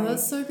it. So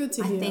that's so good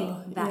to hear. I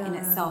think that in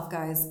itself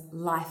goes,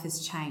 life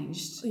has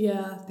changed.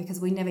 Because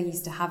we never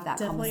used to have that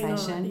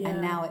conversation,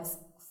 and now it's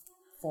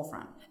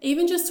forefront.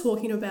 Even just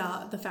talking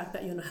about the fact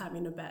that you're not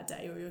having a bad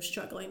day or you're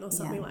struggling or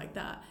something like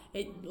that,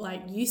 it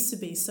like used to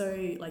be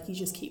so like you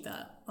just keep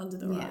that under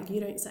the rug.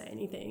 You don't say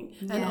anything.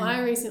 Yeah. And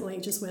I recently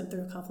just went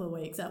through a couple of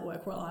weeks at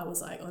work where I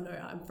was like, oh no,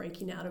 I'm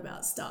freaking out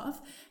about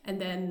stuff.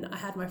 And then I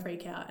had my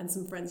freak out and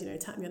some friends,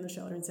 tapped me on the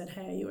shoulder and said,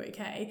 hey, are you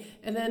okay?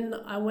 And then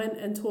I went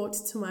and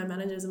talked to my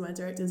managers and my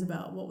directors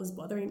about what was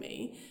bothering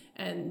me.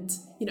 And,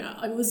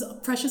 I was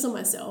precious on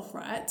myself,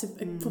 right, to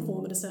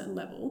perform at a certain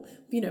level,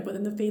 but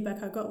then the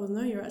feedback I got was,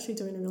 no, you're actually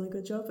doing a really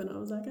good job. And I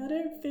was like, I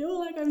don't feel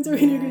like I'm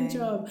doing a good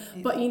job.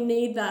 But you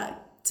need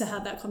that to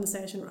have that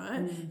conversation,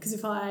 right? Because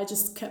if I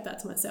just kept that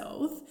to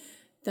myself,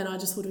 then I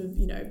just would have,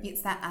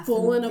 it's that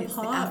fallen it's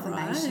apart, the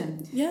affirmation.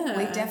 Right? Yeah.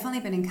 We've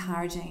definitely been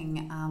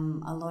encouraging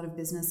a lot of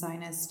business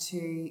owners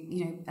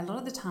to, a lot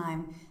of the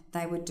time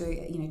they would do,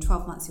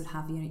 12 months you would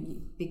have,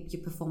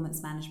 your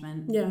performance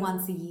management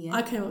once a year.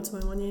 I came up to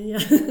my 1 year,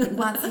 yeah.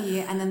 Once a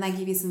year, and then they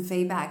give you some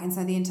feedback. And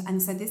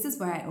so this is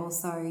where it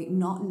also,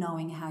 not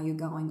knowing how you're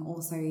going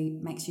also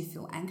makes you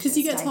feel anxious. Because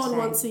you get told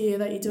once a year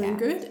that you're doing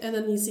good, and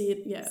then you see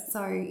it, So,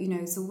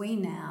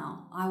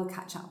 I will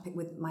catch up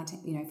with my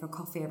team, for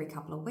coffee every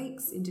couple of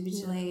weeks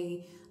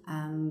individually,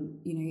 and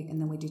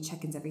then we do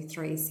check-ins every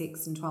 3,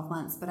 6 and 12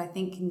 months. But I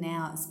think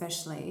now,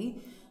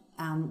 especially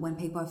when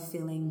people are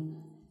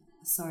feeling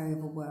so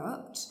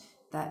overworked,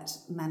 that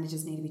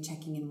managers need to be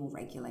checking in more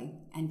regularly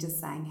and just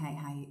saying, hey,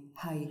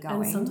 how are you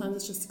going? And sometimes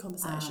it's just a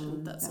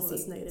conversation. That's all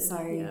that's needed. So,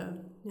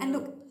 and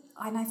look,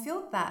 and I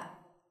feel that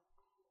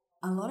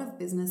a lot of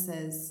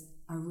businesses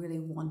are really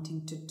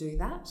wanting to do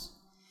that.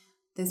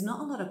 There's not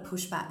a lot of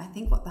pushback. I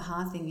think what the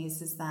hard thing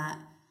is that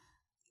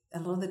a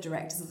lot of the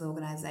directors of the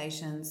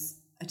organisations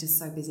are just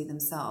so busy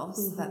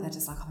themselves that they're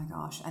just like, oh my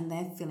gosh, and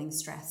they're feeling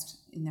stressed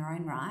in their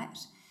own right.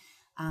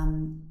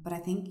 But I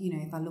think,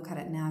 if I look at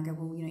it now, I go,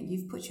 well,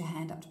 you've put your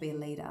hand up to be a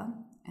leader,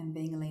 and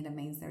being a leader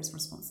means there is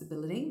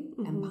responsibility,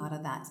 and part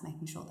of that is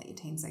making sure that your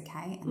team's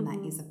okay, and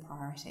that is a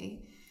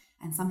priority.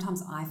 And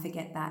sometimes I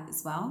forget that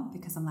as well,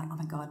 because I'm like, oh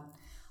my God,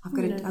 I've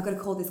got to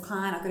call this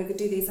client, I've got to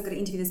do this, I've got to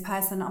interview this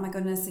person, oh my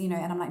goodness, and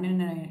I'm like,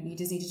 no, you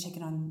just need to check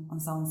in on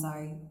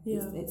so-and-so.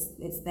 Yeah.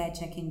 It's their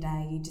check-in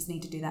day, you just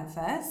need to do that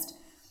first.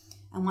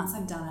 And once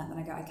I've done it, then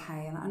I go,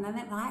 okay, and then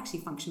I actually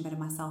function better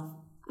myself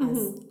as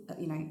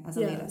a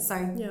leader. So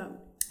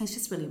it's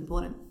just really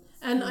important.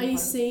 And I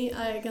see,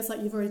 I guess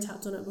like you've already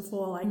tapped on it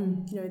before, like,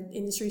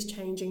 industry's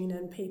changing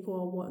and people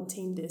are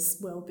wanting this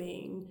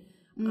well-being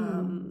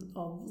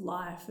of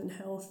life and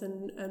health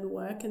and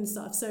work and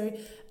stuff. So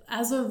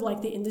as of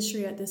like the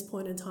industry at this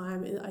point in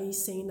time, are you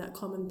seeing that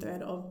common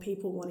thread of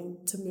people wanting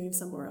to move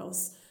somewhere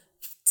else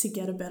to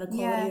get a better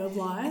quality of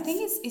life? I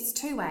think it's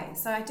two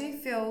ways. So I do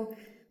feel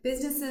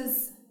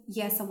businesses,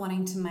 yes, are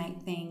wanting to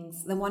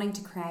they're wanting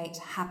to create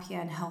happier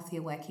and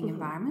healthier working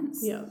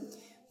environments. Yeah.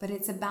 But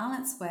it's a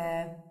balance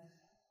where,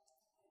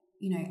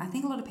 I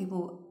think a lot of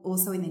people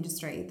also in the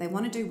industry, they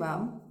want to do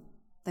well,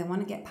 they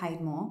want to get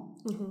paid more,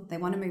 they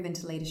want to move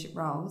into leadership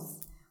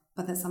roles,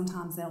 but that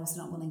sometimes they're also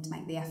not willing to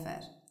make the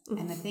effort.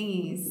 And the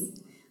thing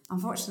is,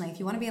 unfortunately, if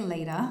you want to be a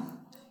leader,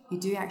 you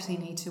do actually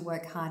need to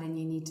work hard and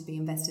you need to be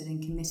invested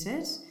and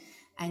committed.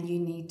 And you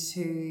need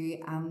to,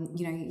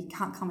 you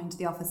can't come into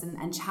the office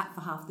and chat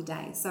for half the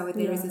day. So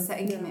there is a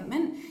certain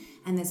commitment,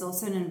 and there's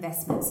also an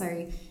investment.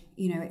 So,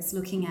 it's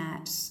looking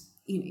at,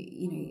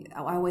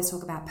 I always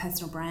talk about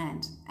personal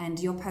brand, and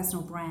your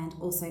personal brand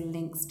also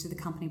links to the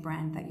company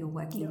brand that you're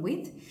working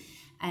with.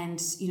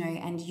 And,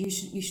 and you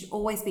should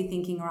always be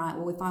thinking, all right,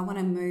 well, if I want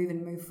to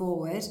move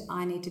forward,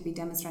 I need to be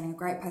demonstrating a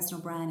great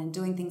personal brand and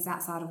doing things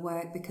outside of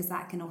work, because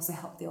that can also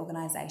help the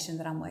organisation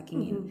that I'm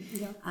working in.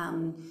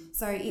 Yeah.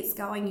 So it's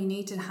you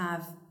need to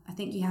have, I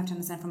think you have to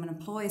understand from an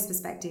employer's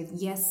perspective,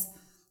 yes,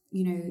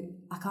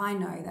 like I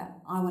know that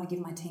I want to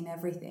give my team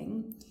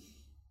everything,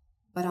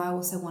 but I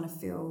also want to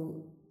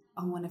feel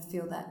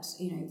that,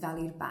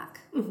 valued back.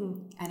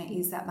 And it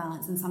is that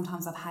balance. And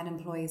sometimes I've had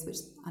employees, which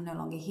are no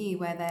longer here,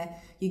 where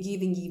you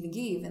give and give and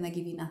give, and they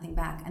give you nothing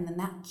back. And then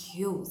that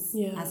kills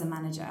as a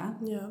manager.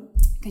 Yeah.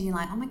 Because you're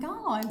like, oh my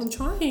God, I'm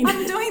trying.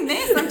 I'm doing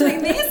this, I'm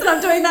doing this, and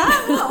I'm doing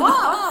that.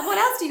 What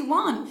else do you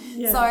want?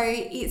 Yeah. So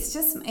it's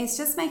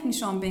just making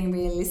sure I'm being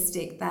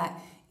realistic that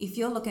if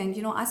you're looking,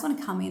 I just want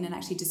to come in and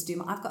actually just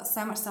I've got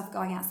so much stuff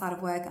going outside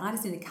of work, and I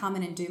just need to come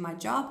in and do my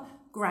job.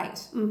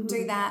 Great.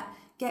 Do that.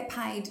 Get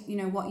paid,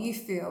 what you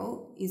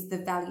feel is the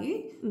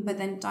value, but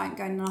then don't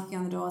go knocking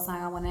on the door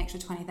saying, I want an extra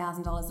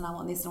 $20,000 and I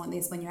want this and I want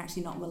this, when you're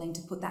actually not willing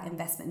to put that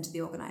investment into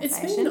the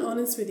organisation. It's being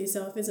honest with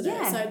yourself, isn't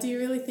it? So do you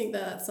really think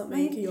that that's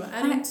something you're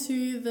adding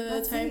to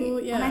the table?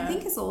 It. Yeah. And I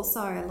think it's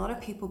also a lot of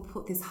people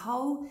put this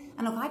whole,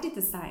 and look, I did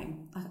the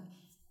same.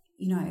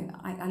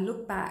 I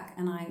look back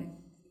and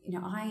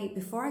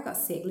before I got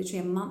sick, literally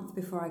a month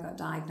before I got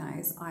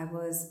diagnosed,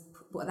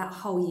 that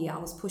whole year I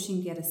was pushing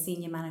to get a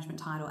senior management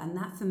title, and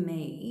that for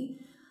me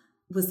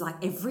was like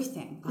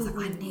everything. I was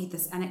like, I need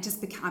this, and it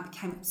just I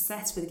became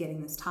obsessed with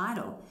getting this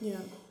title. Yeah.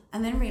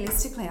 And then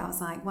realistically, I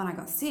was like, when I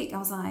got sick, I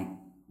was like,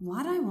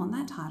 why do I want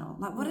that title?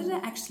 Like, what did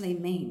it actually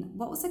mean?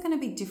 What was it going to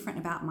be different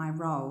about my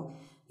role?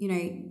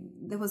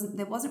 There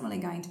wasn't really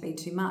going to be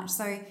too much.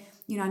 So, I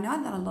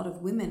know that a lot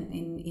of women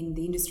in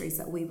the industries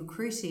that we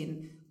recruit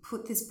in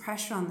put this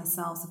pressure on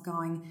themselves of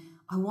going,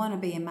 I want to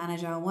be a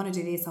manager, I want to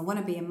do this, I want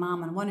to be a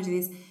mum, and I want to do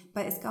this.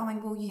 But it's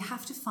going, well, you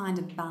have to find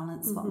a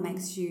balance, what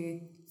makes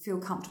you feel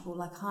comfortable.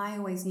 Like I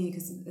always knew,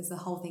 because there's the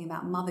whole thing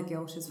about mother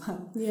guilt as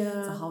well. Yeah.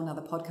 It's a whole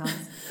nother podcast.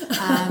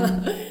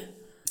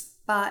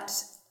 But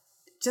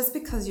just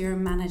because you're a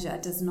manager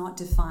does not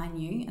define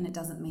you, and it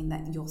doesn't mean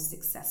that you're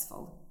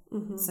successful.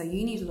 So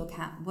you need to look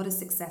at what does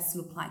success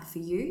look like for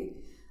you.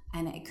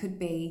 And it could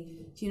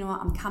be, do you know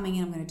what, I'm coming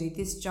in, I'm going to do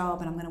this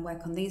job and I'm going to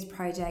work on these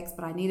projects,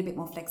 but I need a bit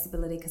more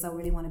flexibility because I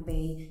really want to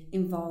be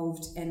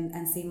involved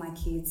and see my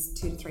kids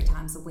 2 to 3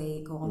 times a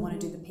week, or I want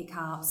to do the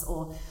pickups,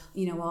 or,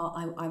 you know what,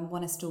 I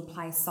want to still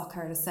play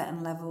soccer at a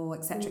certain level,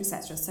 etc.,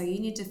 etc. So you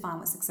need to find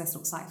what success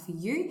looks like for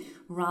you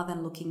rather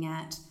than looking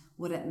at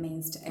what it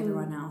means to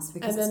everyone else,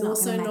 because and then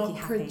it's not going to make you not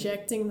happy.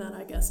 projecting that,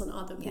 I guess, on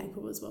other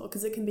people as well,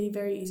 because it can be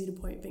very easy to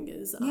point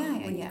fingers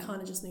when you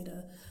kind of just need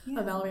to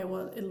evaluate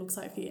what it looks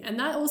like for you. And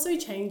that also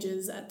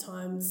changes at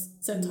times,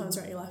 certain times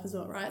throughout your life as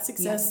well, right?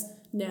 Success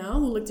now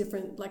will look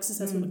different, like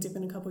success will look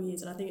different in a couple of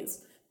years, and I think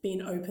it's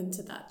being open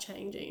to that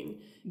changing,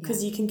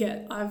 because you can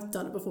get, I've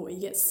done it before, you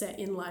get set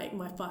in like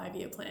my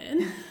 5-year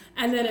plan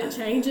and then it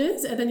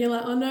changes and then you're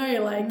like, oh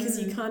no, like, because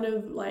you kind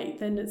of like,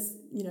 then it's,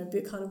 you know, a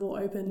bit kind of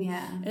more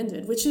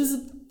open-ended, which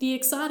is the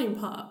exciting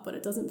part, but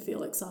it doesn't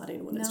feel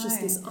exciting when it's just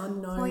this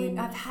unknown. Well,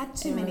 I've had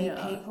too many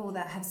people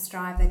that have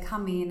strived, they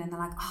come in and they're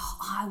like, oh,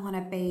 I want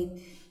to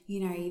be,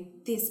 you know,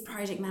 this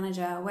project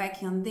manager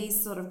working on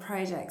these sort of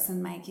projects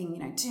and making, you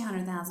know,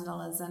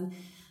 $200,000, and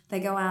they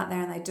go out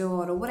there and they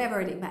do it, or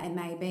whatever it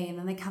may be, and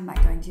then they come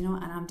back going, do you know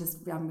what, and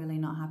I'm really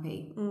not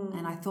happy.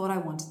 And I thought I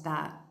wanted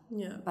that.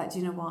 Yeah. But do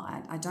you know what,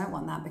 I don't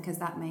want that, because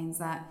that means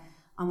that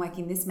I'm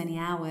working this many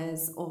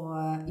hours,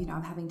 or, you know,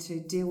 I'm having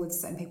to deal with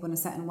certain people in a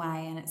certain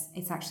way, and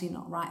it's actually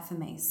not right for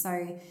me.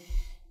 So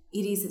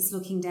it's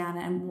looking down,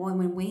 and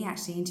when we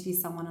actually interview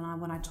someone,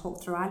 and when I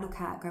talk through, I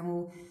look at going,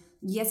 well,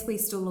 yes, we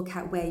still look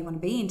at where you want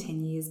to be in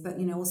 10 years, but,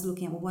 you know, also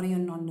looking at, well, what are your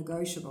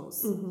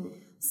non-negotiables?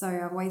 So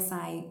I always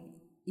say,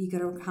 you got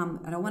to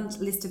come, I don't want a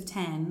list of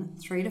 10,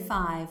 3 to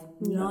 5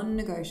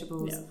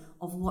 non-negotiables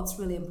of what's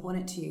really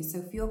important to you. So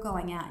if you're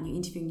going out and you're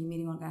interviewing, you're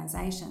meeting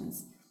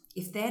organisations,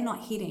 if they're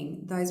not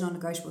hitting those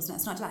non-negotiables, and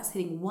it's not just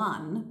hitting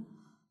one,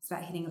 it's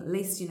about hitting at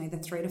least, you know, the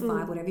 3 to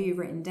 5, whatever you've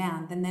written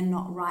down, then they're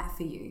not right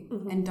for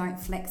you. And don't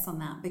flex on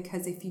that,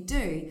 because if you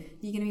do,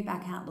 you're going to be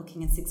back out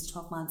looking in 6 to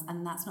 12 months,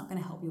 and that's not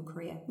going to help your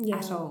career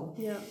at all.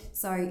 Yeah.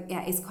 So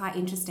yeah, it's quite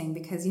interesting,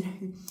 because, you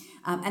know,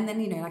 and then,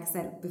 you know, like I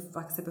said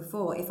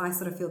before, if I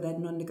sort of feel they're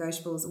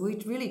non-negotiables,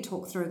 we'd really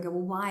talk through and go,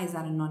 well, why is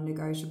that a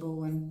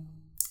non-negotiable? And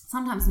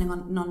sometimes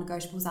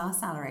non-negotiables are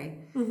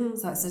salary.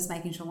 So it's just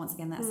making sure, once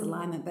again, that's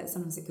alignment. But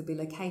sometimes it could be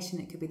location,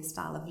 it could be the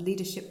style of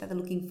leadership that they're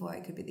looking for,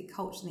 it could be the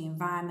culture, the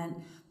environment,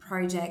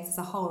 projects. It's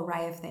a whole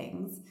array of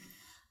things.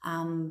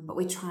 But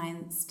we try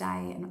and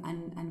stay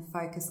and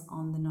focus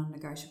on the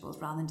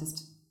non-negotiables rather than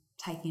just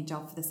taking a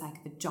job for the sake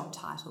of a job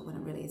title when it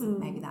really isn't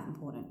maybe that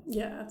important.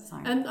 Yeah.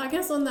 So. And I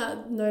guess on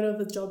that note of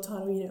the job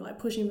title, you know, like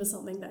pushing for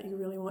something that you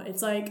really want,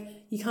 it's like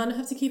you kind of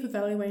have to keep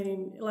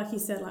evaluating, like you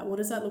said, like what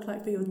does that look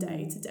like for your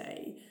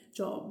day-to-day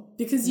job?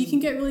 Because you can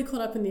get really caught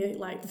up in the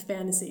like the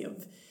fantasy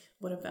of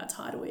whatever that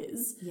title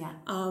is. Yeah.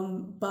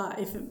 But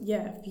if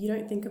you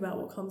don't think about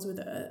what comes with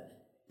it,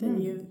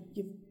 then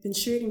you've been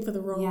shooting for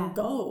the wrong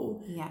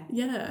goal.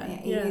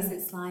 It is.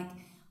 It's like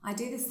I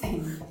do this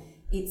thing.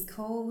 It's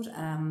called,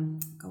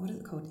 what is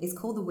it called? It's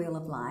called the Wheel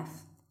of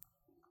Life.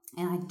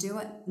 And I do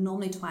it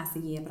normally twice a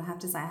year, but I have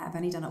to say I've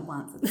only done it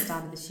once at the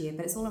start of this year,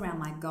 but it's all around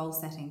my goal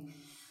setting.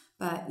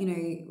 But, you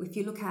know, if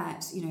you look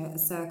at, you know, a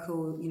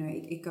circle, you know,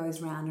 it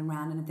goes round and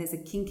round, and if there's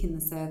a kink in the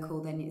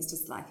circle, then it's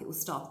just like it will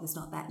stop. There's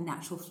not that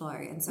natural flow.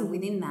 And so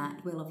within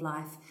that Wheel of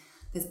Life,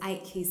 there's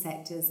 8 key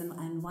sectors,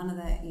 and one of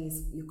that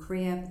is your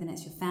career, then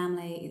it's your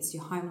family, it's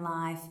your home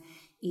life,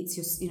 it's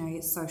your, you know,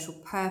 your social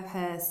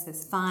purpose,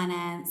 there's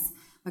finance.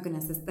 My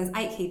goodness, there's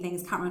 8 key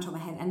things, can't remember on top of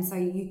my head. And so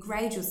you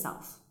grade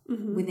yourself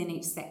within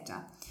each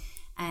sector.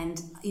 And,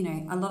 you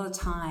know, a lot of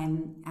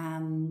time,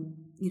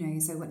 you know,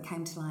 so when it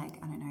came to like,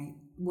 I don't know,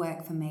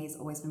 work for me has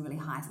always been really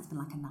high. So it's been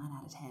like a 9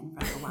 out of 10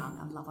 for a while.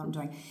 I love what I'm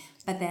doing.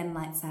 But then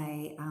let's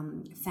say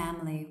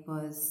family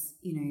was,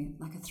 you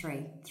know, like a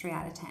 3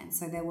 out of 10.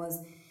 So there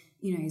was,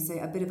 you know, so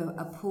a bit of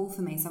a pull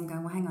for me. So I'm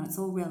going, well, hang on, it's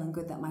all real and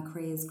good that my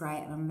career is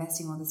great and I'm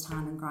investing all this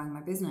time in growing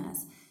my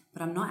business.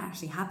 But I'm not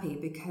actually happy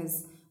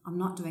because I'm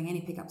not doing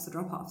any pickups or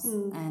drop-offs,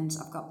 and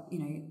I've got, you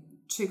know,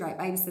 2 great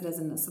babysitters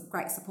and a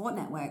great support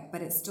network, but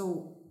it's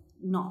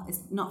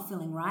not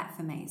feeling right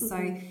for me.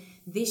 So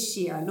this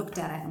year I looked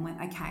at it and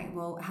went, okay,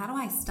 well, how do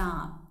I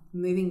start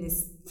moving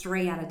this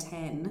 3 out of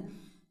 10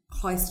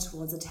 close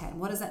towards a 10?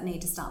 What does that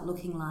need to start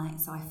looking like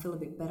so I feel a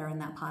bit better in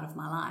that part of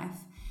my life?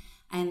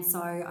 And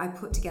so I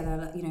put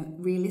together, you know,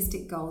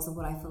 realistic goals of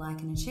what I feel I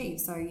can achieve.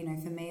 So, you know,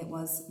 for me it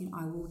was, you know,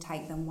 I will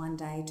take them one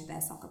day to their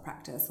soccer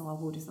practice, or I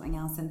will do something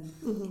else.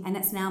 And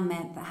it's now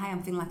meant that, hey,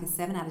 I'm feeling like a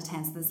 7 out of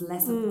 10. So there's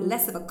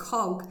less of a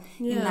cog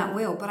in that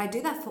wheel. But I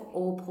do that for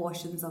all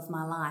portions of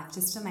my life,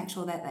 just to make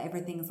sure that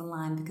everything is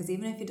aligned. Because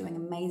even if you're doing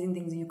amazing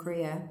things in your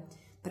career,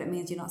 but it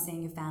means you're not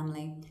seeing your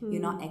family,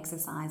 you're not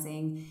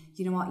exercising,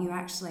 you know what,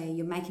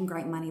 you're making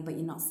great money, but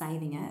you're not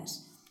saving it.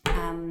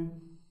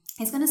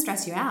 It's going to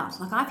stress you out.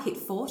 Like, I've hit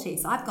 40,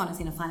 so I've gone and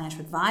seen a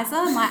financial advisor.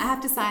 I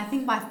have to say, I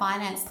think my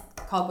finance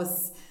cog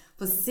was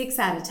 6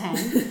 out of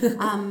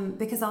 10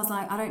 because I was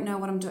like, I don't know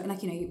what I'm doing.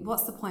 Like, you know,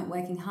 what's the point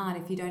working hard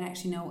if you don't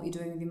actually know what you're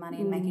doing with your money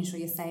and making sure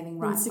you're saving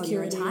right for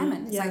your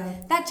retirement? So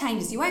that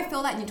changes. You won't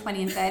feel that in your 20s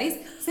and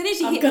 30s. As soon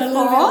as you hit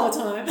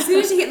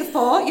the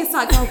 4, you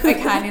start going,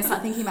 okay, and you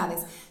start thinking about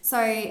this. So,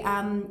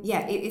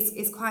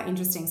 it's quite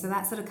interesting. So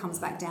that sort of comes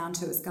back down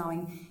to it's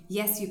going,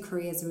 yes, your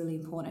career is really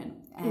important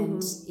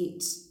and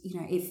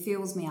it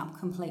fills me up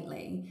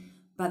completely.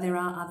 But there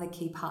are other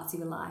key parts of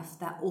your life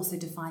that also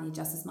define you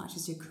just as much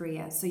as your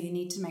career. So you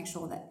need to make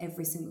sure that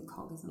every single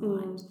cog is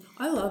aligned.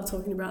 I love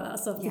talking about that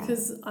stuff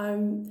because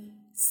I'm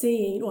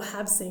seeing or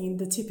have seen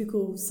the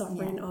typical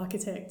sovereign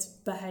architect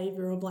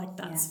behaviour of like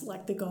that's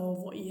like the goal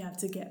of what you have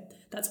to get.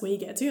 That's where you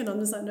get to. And I'm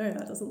just like, no,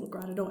 that doesn't look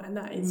right at all. And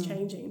that is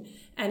changing.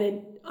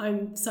 And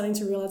I'm starting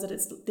to realise that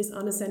it's this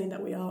understanding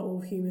that we are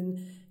all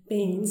human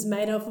beings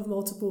made up of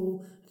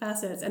multiple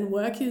facets, and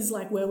work is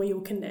like where we all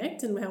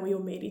connect and how we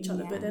all meet each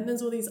other, but then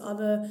there's all these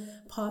other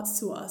parts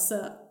to us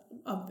that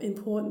are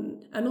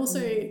important and also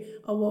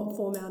are what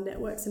form our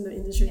networks in the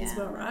industry as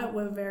well, right?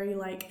 We're very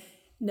like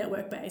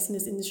network based in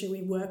this industry.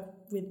 We work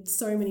with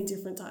so many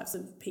different types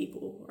of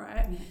people,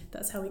 right?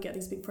 That's how we get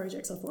these big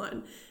projects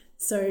offline.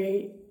 So,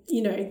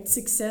 you know,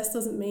 success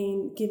doesn't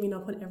mean giving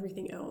up on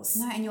everything else.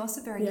 No, and you're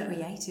also very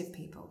creative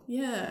people.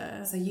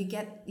 Yeah. So you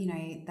get, you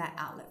know, that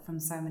outlet from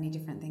so many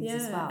different things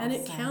as well. And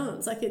it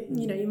counts. Like, it,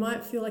 you know, you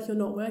might feel like you're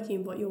not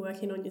working, but you're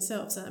working on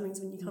yourself. So that means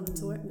when you come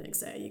into work the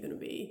next day, you're going to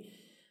be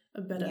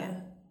a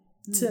better,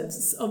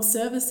 of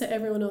service to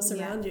everyone else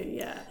around you.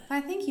 Yeah. But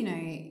I think, you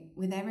know,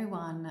 with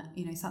everyone,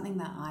 you know, something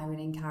that I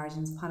really encourage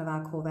and is part of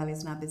our core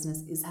values in our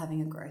business is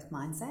having a growth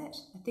mindset.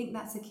 I think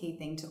that's a key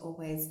thing to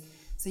always...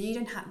 So you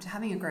don't have to,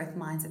 having a growth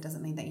mindset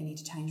doesn't mean that you need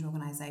to change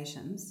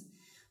organisations,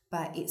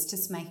 but it's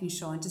just making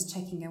sure and just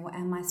checking in, well,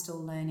 am I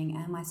still learning?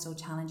 Am I still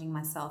challenging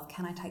myself?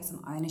 Can I take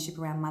some ownership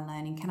around my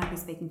learning? Can I be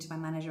speaking to my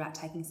manager about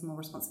taking some more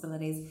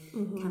responsibilities?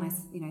 Can I,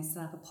 you know,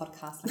 set up a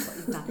podcast like what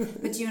you've done?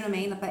 But do you know what I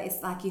mean? But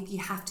it's like if you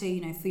have to,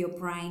 you know, for your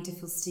brain to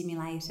feel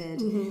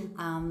stimulated,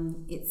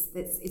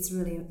 it's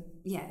really,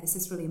 it's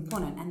just really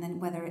important. And then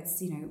whether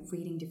it's, you know,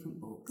 reading different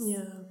books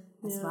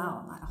as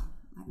well, like,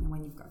 I don't know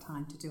when you've got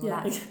time to do all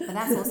that, but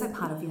that's also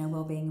part of, you know,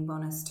 well-being and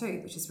wellness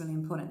too, which is really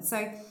important.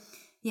 So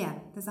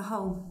there's a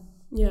whole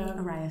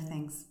array of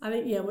things. I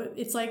think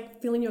it's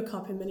like filling your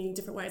cup in many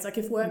different ways. Like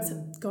if work's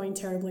going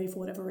terribly for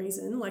whatever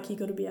reason, like you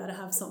got to be able to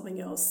have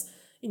something else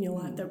in your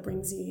life that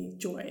brings you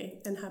joy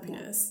and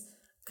happiness,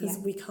 because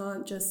we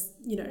can't just,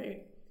 you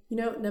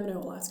never know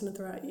what life's going to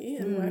throw at you,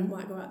 and work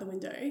might go out the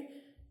window.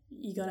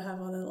 You got to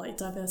have other, like,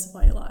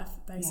 diversify your life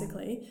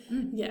basically.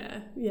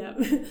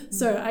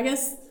 So I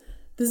guess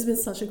this has been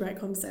such a great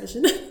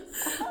conversation. But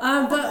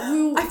I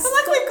feel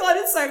like we've gone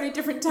in so many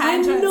different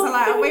tangents.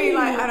 I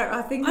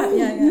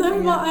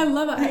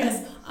love it. I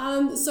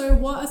guess. So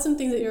what are some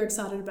things that you're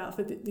excited about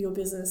for your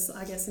business,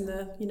 I guess, in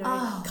the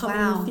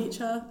coming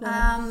future?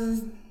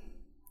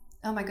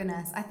 Oh my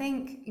goodness. I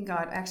think,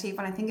 God, actually,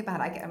 when I think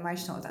about it, I get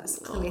emotional. That's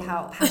clearly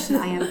how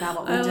passionate I am about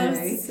what we do. I love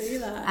to see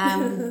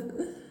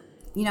that.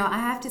 You know, I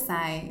have to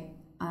say,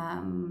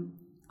 I'm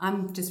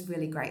just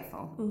really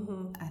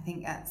grateful. I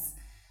think that's,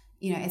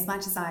 you know, as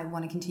much as I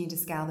want to continue to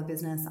scale the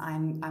business,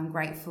 I'm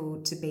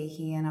grateful to be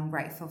here, and I'm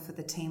grateful for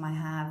the team I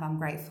have. I'm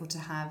grateful to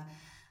have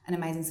an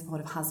amazing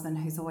supportive husband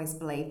who's always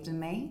believed in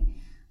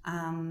me.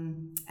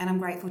 And I'm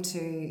grateful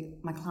to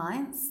my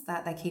clients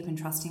that they keep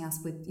entrusting us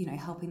with, you know,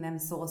 helping them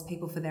source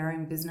people for their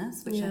own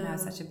business, which I know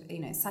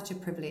is such a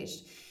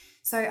privilege.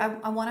 So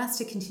I want us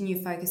to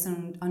continue focus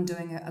on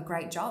doing a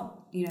great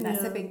job. You know,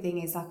 that's the big thing,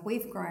 is like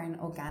we've grown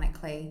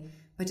organically.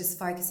 We're just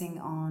focusing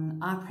on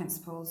our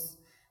principles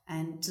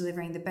and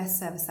delivering the best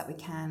service that we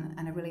can,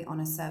 and a really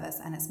honest service.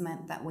 And it's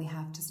meant that we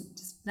have just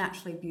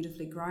naturally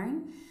beautifully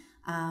grown.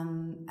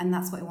 And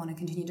that's what we want to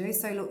continue to do.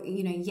 So look,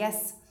 you know,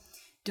 yes,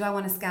 do I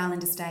want to scale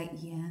interstate?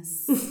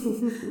 Yes.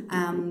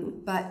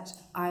 But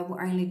I will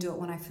only do it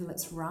when I feel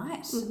it's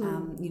right.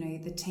 You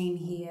know, the team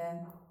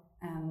here,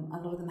 a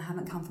lot of them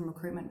haven't come from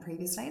recruitment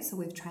previously, so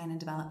we've trained and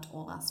developed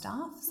all our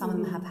staff. Some of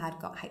them have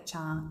got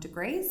HR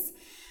degrees.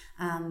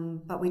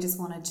 But we just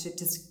wanted to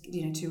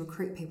to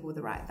recruit people with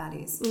the right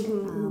values.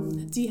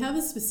 Do you have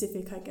a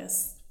specific, I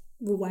guess,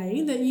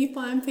 way that you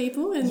find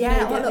people? And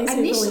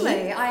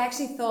initially I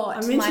actually thought...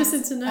 I'm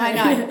interested to know. I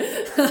know.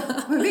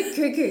 I'm a bit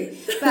cuckoo.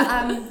 But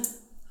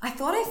I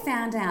thought I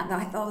found out that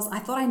I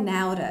thought I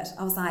nailed it.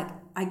 I was like,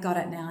 I got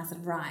it now. I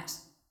said, right,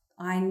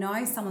 I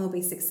know someone will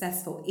be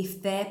successful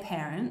if their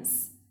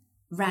parents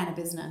ran a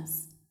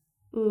business.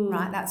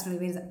 right? That's really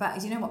weird.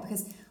 But you know what?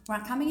 Because when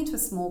I'm coming into a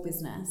small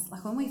business,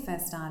 like when we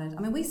first started,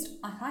 I mean,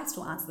 I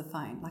still answer the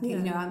phone. Like,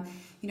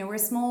 we're a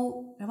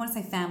small, I don't want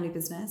to say family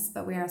business,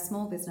 but we are a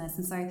small business.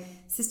 And so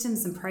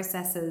systems and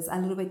processes are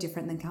a little bit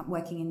different than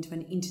working into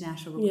an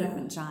international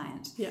recruitment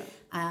giant. Yeah.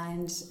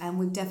 And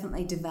we've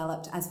definitely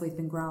developed as we've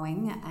been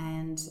growing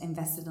and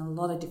invested in a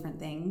lot of different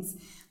things.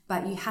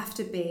 But you have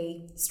to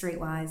be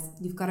streetwise,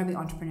 you've got to be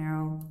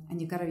entrepreneurial,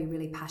 and you've got to be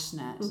really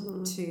passionate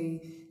to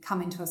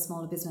come into a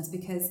smaller business,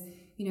 because,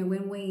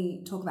 when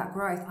we talk about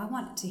growth, I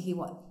want to hear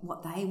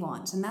what they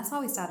want. And that's why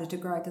we started to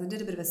grow, because I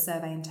did a bit of a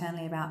survey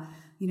internally about,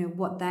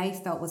 what they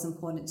felt was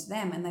important to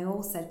them, and they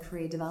all said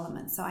career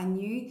development. So I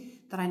knew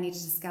that I needed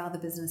to scale the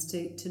business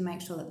to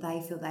make sure that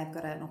they feel they've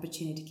got an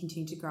opportunity to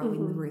continue to grow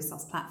in the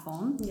Roussos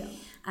platform. Yeah.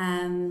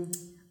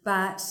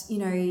 But,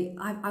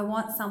 I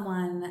want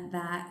someone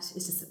that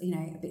is just,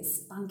 a bit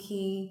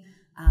spunky.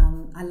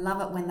 I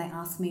love it when they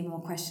ask me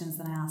more questions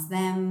than I ask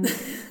them.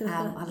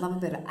 I love a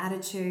bit of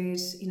attitude,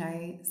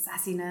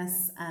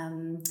 sassiness.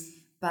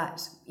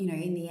 But,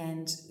 in the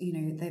end,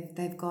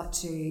 they've got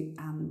to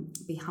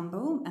be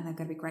humble, and they've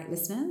got to be great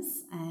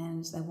listeners,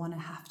 and they want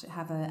to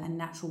have a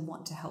natural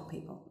want to help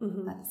people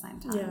at the same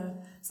time.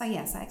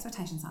 Yeah. So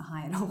expectations aren't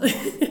high at all.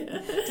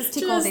 Just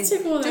tick all these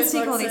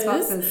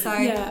boxes. So,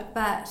 yeah.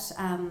 But,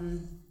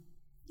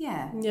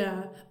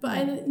 but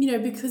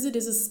and because it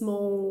is a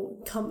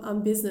small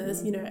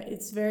business,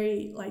 it's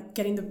very like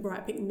getting the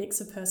right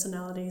mix of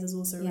personalities is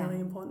also really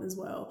important as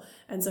well.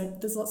 And so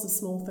there's lots of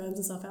small firms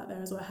and stuff out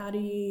there as well. How do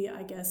you,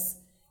 I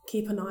guess,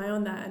 keep an eye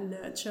on that and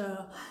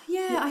nurture?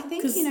 I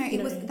think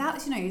it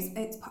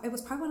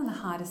was probably one of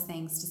the hardest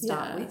things to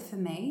start with for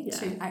me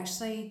to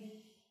actually,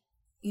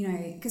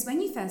 because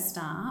when you first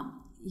start,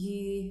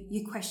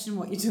 you question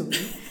what you're doing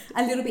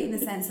a little bit, in the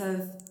sense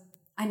of,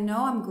 I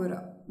know I'm good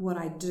at what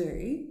I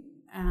do,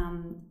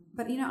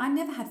 but I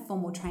never had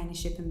formal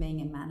traineeship in being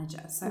a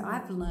manager, so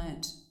I've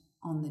learnt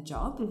on the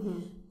job.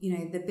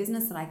 The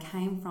business that I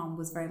came from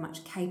was very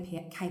much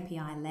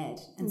KPI led,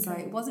 and so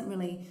it wasn't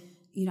really,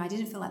 I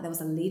didn't feel like there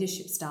was a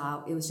leadership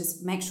style. It was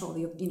just make sure that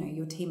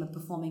your team are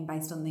performing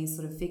based on these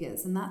sort of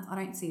figures, and that I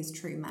don't see as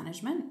true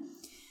management.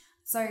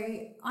 So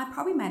I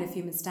probably made a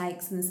few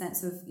mistakes in the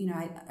sense of,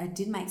 I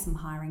did make some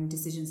hiring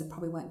decisions that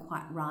probably weren't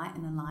quite right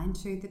and aligned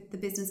to the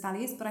business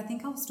values, but I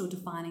think I was still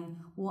defining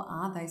what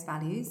are those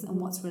values and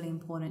what's really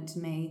important to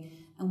me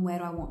and where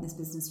do I want this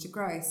business to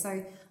grow. So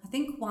I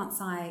think once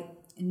I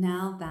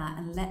nailed that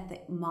and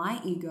let my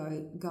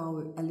ego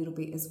go a little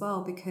bit as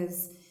well,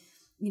 because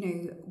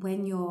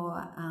when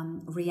you're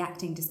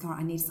reacting, just going,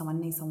 I need someone,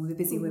 we're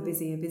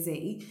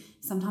busy,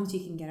 sometimes you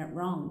can get it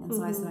wrong. And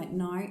so I said,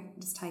 no,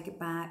 just take it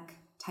back.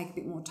 Take a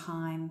bit more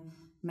time,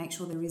 make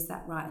sure there is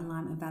that right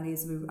alignment of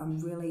values. I'm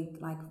really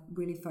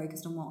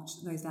focused on what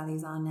those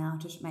values are now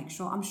to make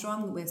sure.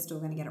 We're still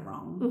going to get it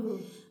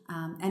wrong.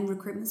 And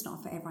recruitment's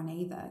not for everyone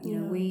either.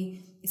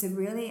 It's a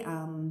really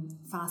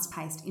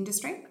fast-paced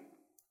industry,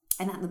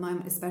 and at the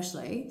moment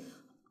especially,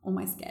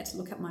 almost scared to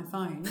look at my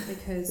phone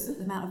because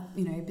the amount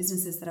of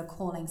businesses that are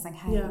calling saying,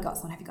 hey, have you got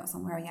someone,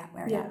 where are you at,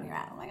 where are you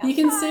at? I'm like, you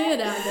can see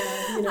it out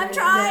there. I'm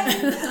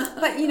trying.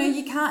 But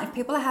you can't, if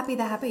people are happy,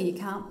 they're happy. You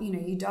can't,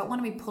 you don't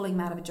want to be pulling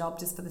them out of a job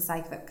just for the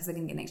sake of it because they're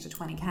going to get an extra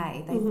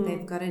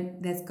 20k.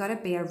 There's got to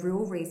be a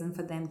real reason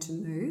for them to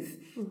move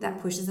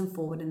that pushes them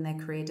forward in their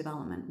career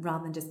development,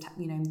 rather than just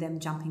them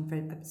jumping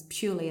for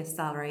purely a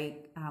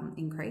salary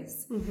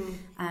increase.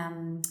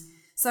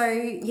 So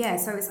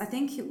I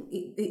think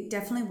it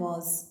definitely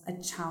was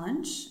a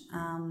challenge,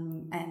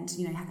 and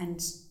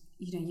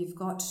you've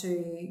got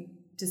to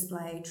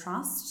display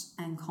trust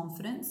and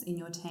confidence in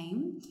your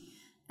team,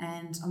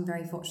 and I'm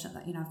very fortunate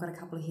that I've got a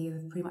couple here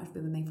who've pretty much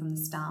been with me from the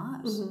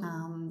start.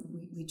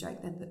 We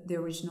joke that they're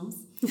originals,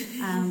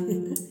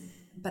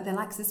 but they're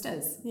like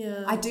sisters.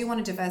 Yeah. I do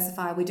want to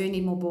diversify. We do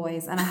need more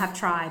boys, and I have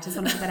tried. Just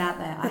want to put that out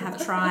there. I have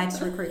tried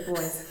to recruit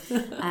boys,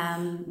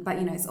 but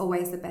it's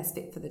always the best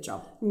fit for the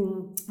job.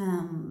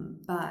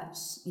 But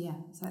yeah,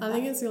 so I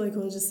think it's really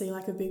cool to just see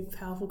like a big,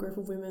 powerful group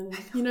of women.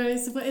 In a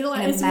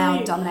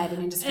male-dominated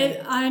industry.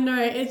 I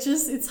know.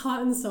 It's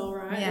heart and soul,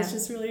 right? Yeah. It's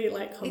just really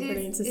like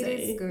comforting to see. It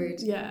is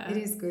good. Yeah, it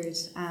is good.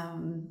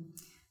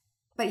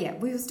 But yeah,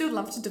 we would still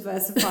love to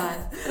diversify.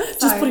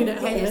 Just putting it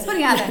out there. Just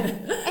putting it out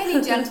there.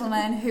 Any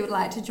gentleman who would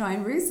like to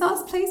join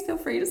Roussos, please feel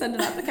free to send an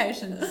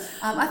application.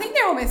 I think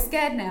they're almost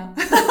scared now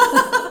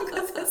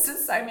because there's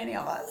just so many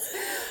of us.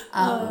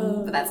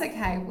 But that's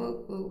okay.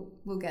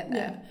 We'll get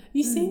there. Yeah.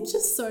 You seem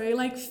just so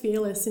like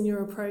fearless in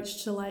your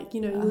approach to like,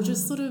 you're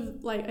just sort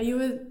of like,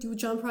 you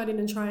jump right in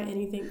and try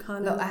anything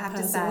kind of. Look, I have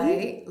to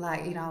say,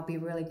 like, I'll be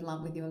really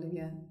blunt with you,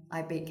 Olivia.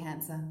 I beat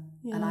cancer,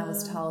 and I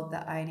was told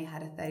that I only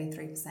had a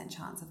 33%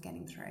 chance of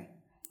getting through.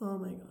 Oh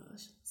my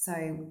gosh. So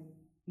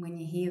when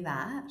you hear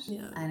that,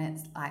 and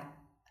it's like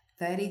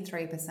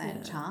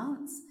 33%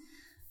 chance,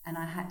 and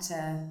I had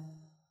to,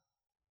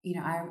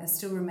 I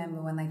still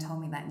remember when they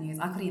told me that news.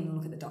 I couldn't even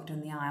look at the doctor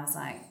in the eye. I was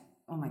like,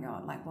 oh my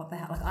God, like what the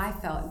hell? Like I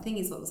felt, the thing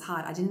is what was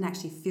hard, I didn't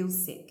actually feel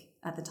sick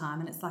at the time.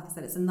 And it's like I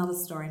said, it's another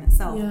story in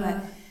itself,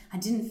 but I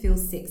didn't feel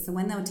sick. So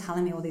when they were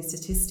telling me all these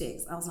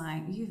statistics, I was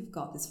like, you've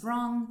got this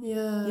wrong.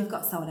 Yeah. You've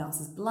got someone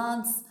else's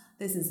bloods.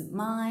 This isn't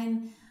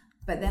mine.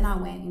 But then I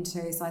went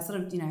into, so I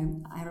sort of,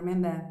 I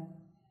remember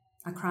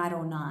I cried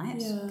all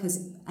night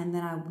and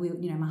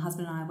then my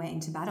husband and I went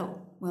into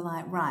battle. We're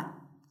like, right,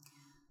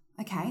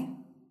 okay,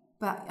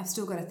 but I've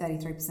still got a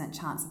 33%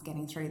 chance of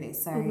getting through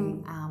this. So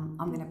I'm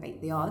going to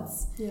beat the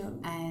odds. Yeah.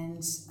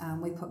 And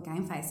we put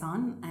game face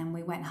on and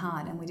we went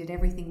hard and we did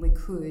everything we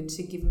could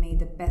to give me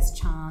the best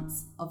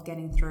chance of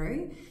getting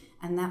through.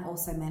 And that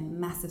also meant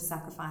massive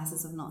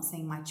sacrifices of not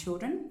seeing my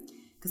children,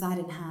 because I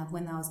didn't have,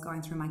 when I was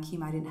going through my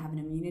chemo, I didn't have an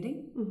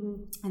immunity.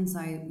 And so,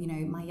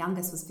 my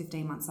youngest was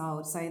 15 months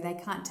old, so they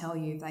can't tell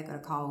you if they got a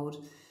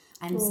cold.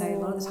 And so a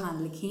lot of the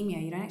time,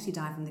 leukemia, you don't actually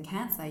die from the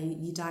cancer,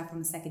 you die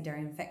from a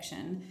secondary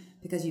infection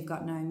because you've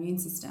got no immune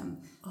system.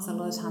 So a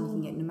lot of the time you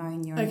can get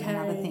pneumonia and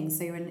other things.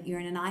 So you're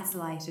in an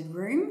isolated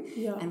room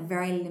and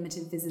very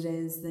limited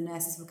visitors. The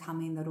nurses would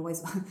come in, they'd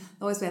always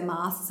wear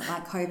masks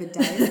like COVID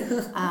days.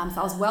 So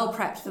I was well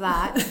prepped for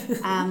that.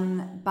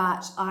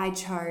 But I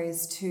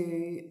chose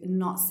to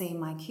not see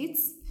my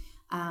kids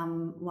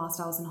whilst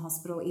I was in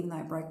hospital, even though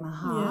it broke my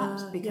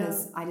heart,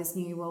 because I just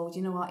knew, well,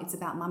 you know what, it's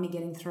about mummy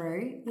getting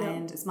through.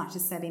 And as much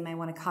as Sebi may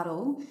want to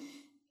cuddle,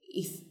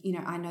 if,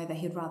 I know that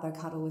he'd rather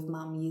cuddle with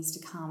mum years to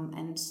come.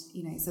 And,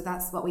 so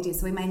that's what we did.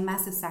 So we made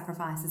massive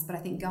sacrifices, but I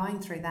think going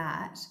through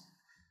that,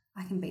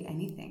 I can beat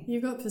anything.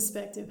 You've got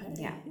perspective,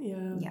 hey?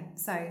 Yeah.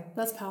 So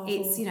that's powerful.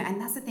 It's, and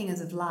that's the thing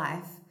is of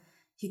life,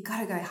 you've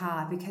got to go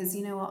hard, because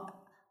you know what,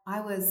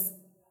 I was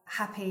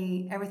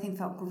happy, everything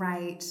felt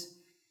great,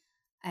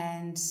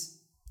 and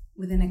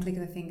within a click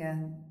of a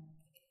finger,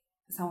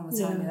 someone was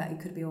telling me that it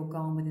could be all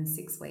gone within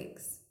 6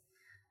 weeks.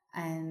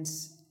 And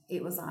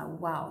it was like,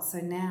 wow. So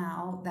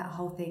now that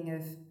whole thing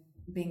of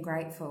being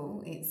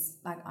grateful, it's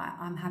like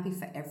I'm happy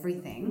for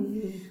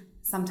everything.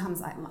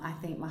 Sometimes I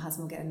think my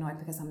husband will get annoyed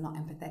because I'm not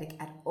empathetic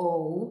at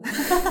all.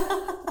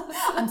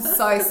 I'm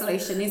so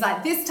solution. He's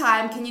like, this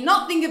time, can you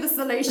not think of a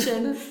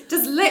solution?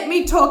 Just let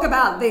me talk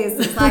about this.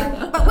 It's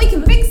like, but we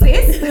can fix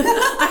this.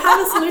 I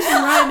have a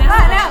solution right now.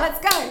 Right now, let's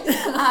go.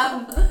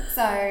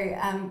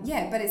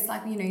 But it's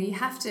like, you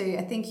have to,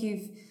 I think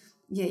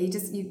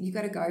you've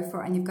got to go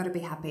for it, and you've got to be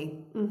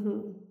happy.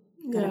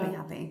 You've got to be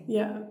happy.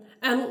 Yeah.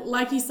 And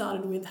like you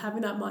started with,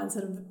 having that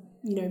mindset of,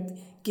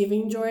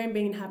 giving joy and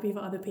being happy for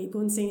other people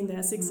and seeing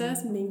their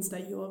success means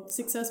that you're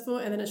successful,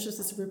 and then it's just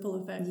this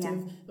ripple effect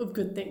of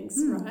good things,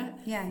 right?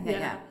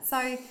 Yeah.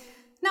 So,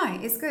 no,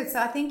 it's good. So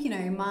I think,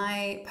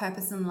 my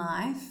purpose in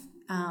life,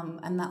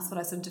 and that's what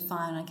I sort of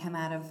defined when I came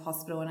out of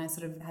hospital and I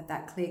sort of had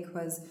that click,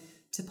 was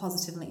to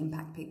positively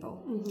impact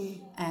people.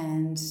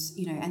 And,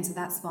 and so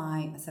that's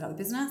why I set up the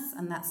business,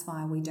 and that's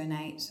why we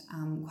donate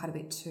quite a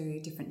bit to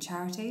different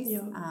charities,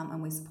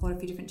 and we support a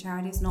few different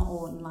charities, not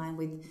all in line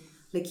with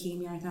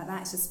leukemia or anything like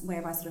that. It's just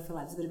wherever I sort of feel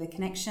like there's a bit of a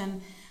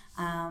connection.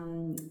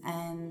 And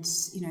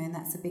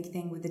that's a big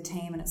thing with the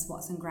team, and it's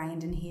what's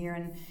ingrained in here.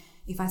 And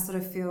if I sort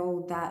of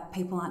feel that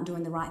people aren't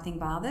doing the right thing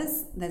by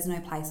others, there's no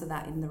place for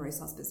that in the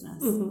Roussos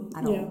business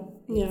at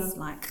all. It's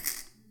like...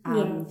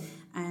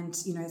 And,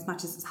 as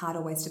much as it's hard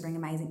always to bring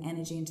amazing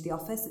energy into the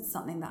office, it's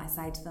something that I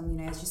say to them,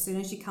 as soon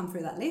as you come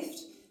through that lift,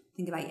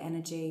 think about your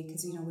energy,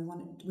 because, we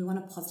want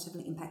to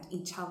positively impact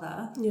each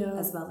other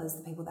as well as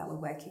the people that we're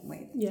working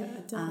with. Yeah,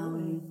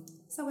 definitely.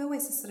 So we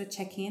always just sort of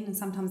check in, and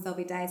sometimes there'll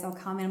be days I'll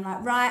come in and I'm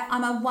like, right,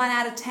 I'm a 1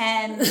 out of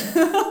 10.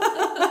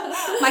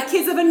 My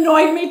kids have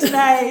annoyed me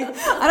today.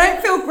 I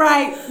don't feel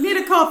great. Need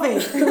a coffee.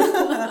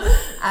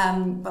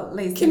 But at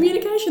least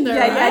communication though,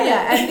 right?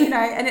 Yeah. And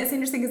and it's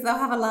interesting because they'll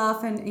have a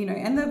laugh, and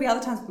and there'll be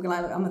other times people go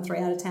like, look, I'm a 3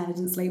 out of 10. I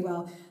didn't sleep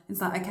well. It's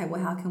like, okay, well,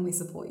 how can we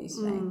support you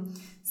today?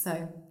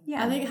 So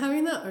I think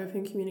having that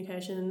open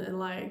communication and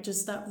like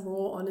just that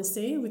raw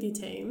honesty with your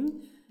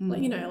team,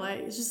 like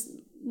it's just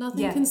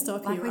nothing can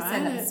stop you, right? Like we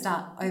said at the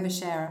start,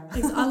 overshare.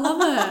 I love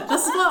it.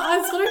 That's what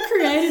I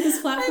created this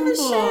platform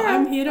for.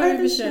 I'm here to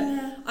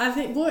overshare. I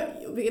think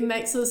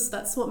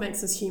that's what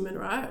makes us human,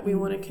 right? We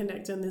want to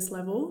connect on this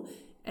level,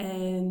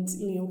 and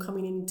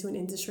coming into an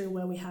industry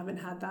where we haven't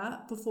had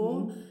that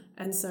before,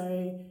 and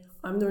so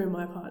I'm doing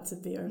my part to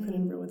be open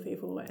and real with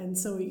people, and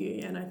so are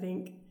you. And I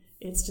think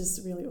it's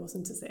just really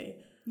awesome to see.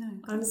 No,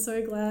 I'm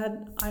so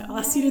glad I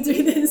asked you to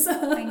do this.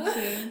 Thank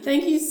you.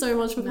 Thank you so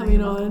much for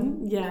coming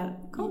on. Yeah,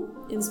 cool.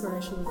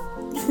 Inspirational.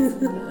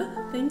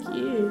 Thank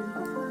you.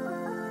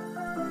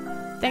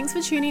 Thanks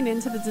for tuning in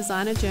to the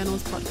Designer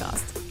Journals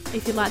podcast.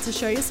 If you'd like to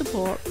show your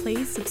support,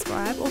 please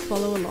subscribe or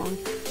follow along,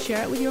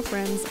 share it with your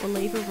friends, or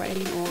leave a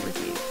rating or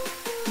review.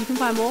 You can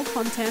find more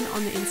content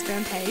on the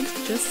Instagram page.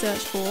 Just search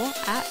for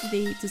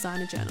 @the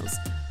Designer Journals.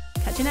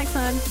 Catch you next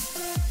time.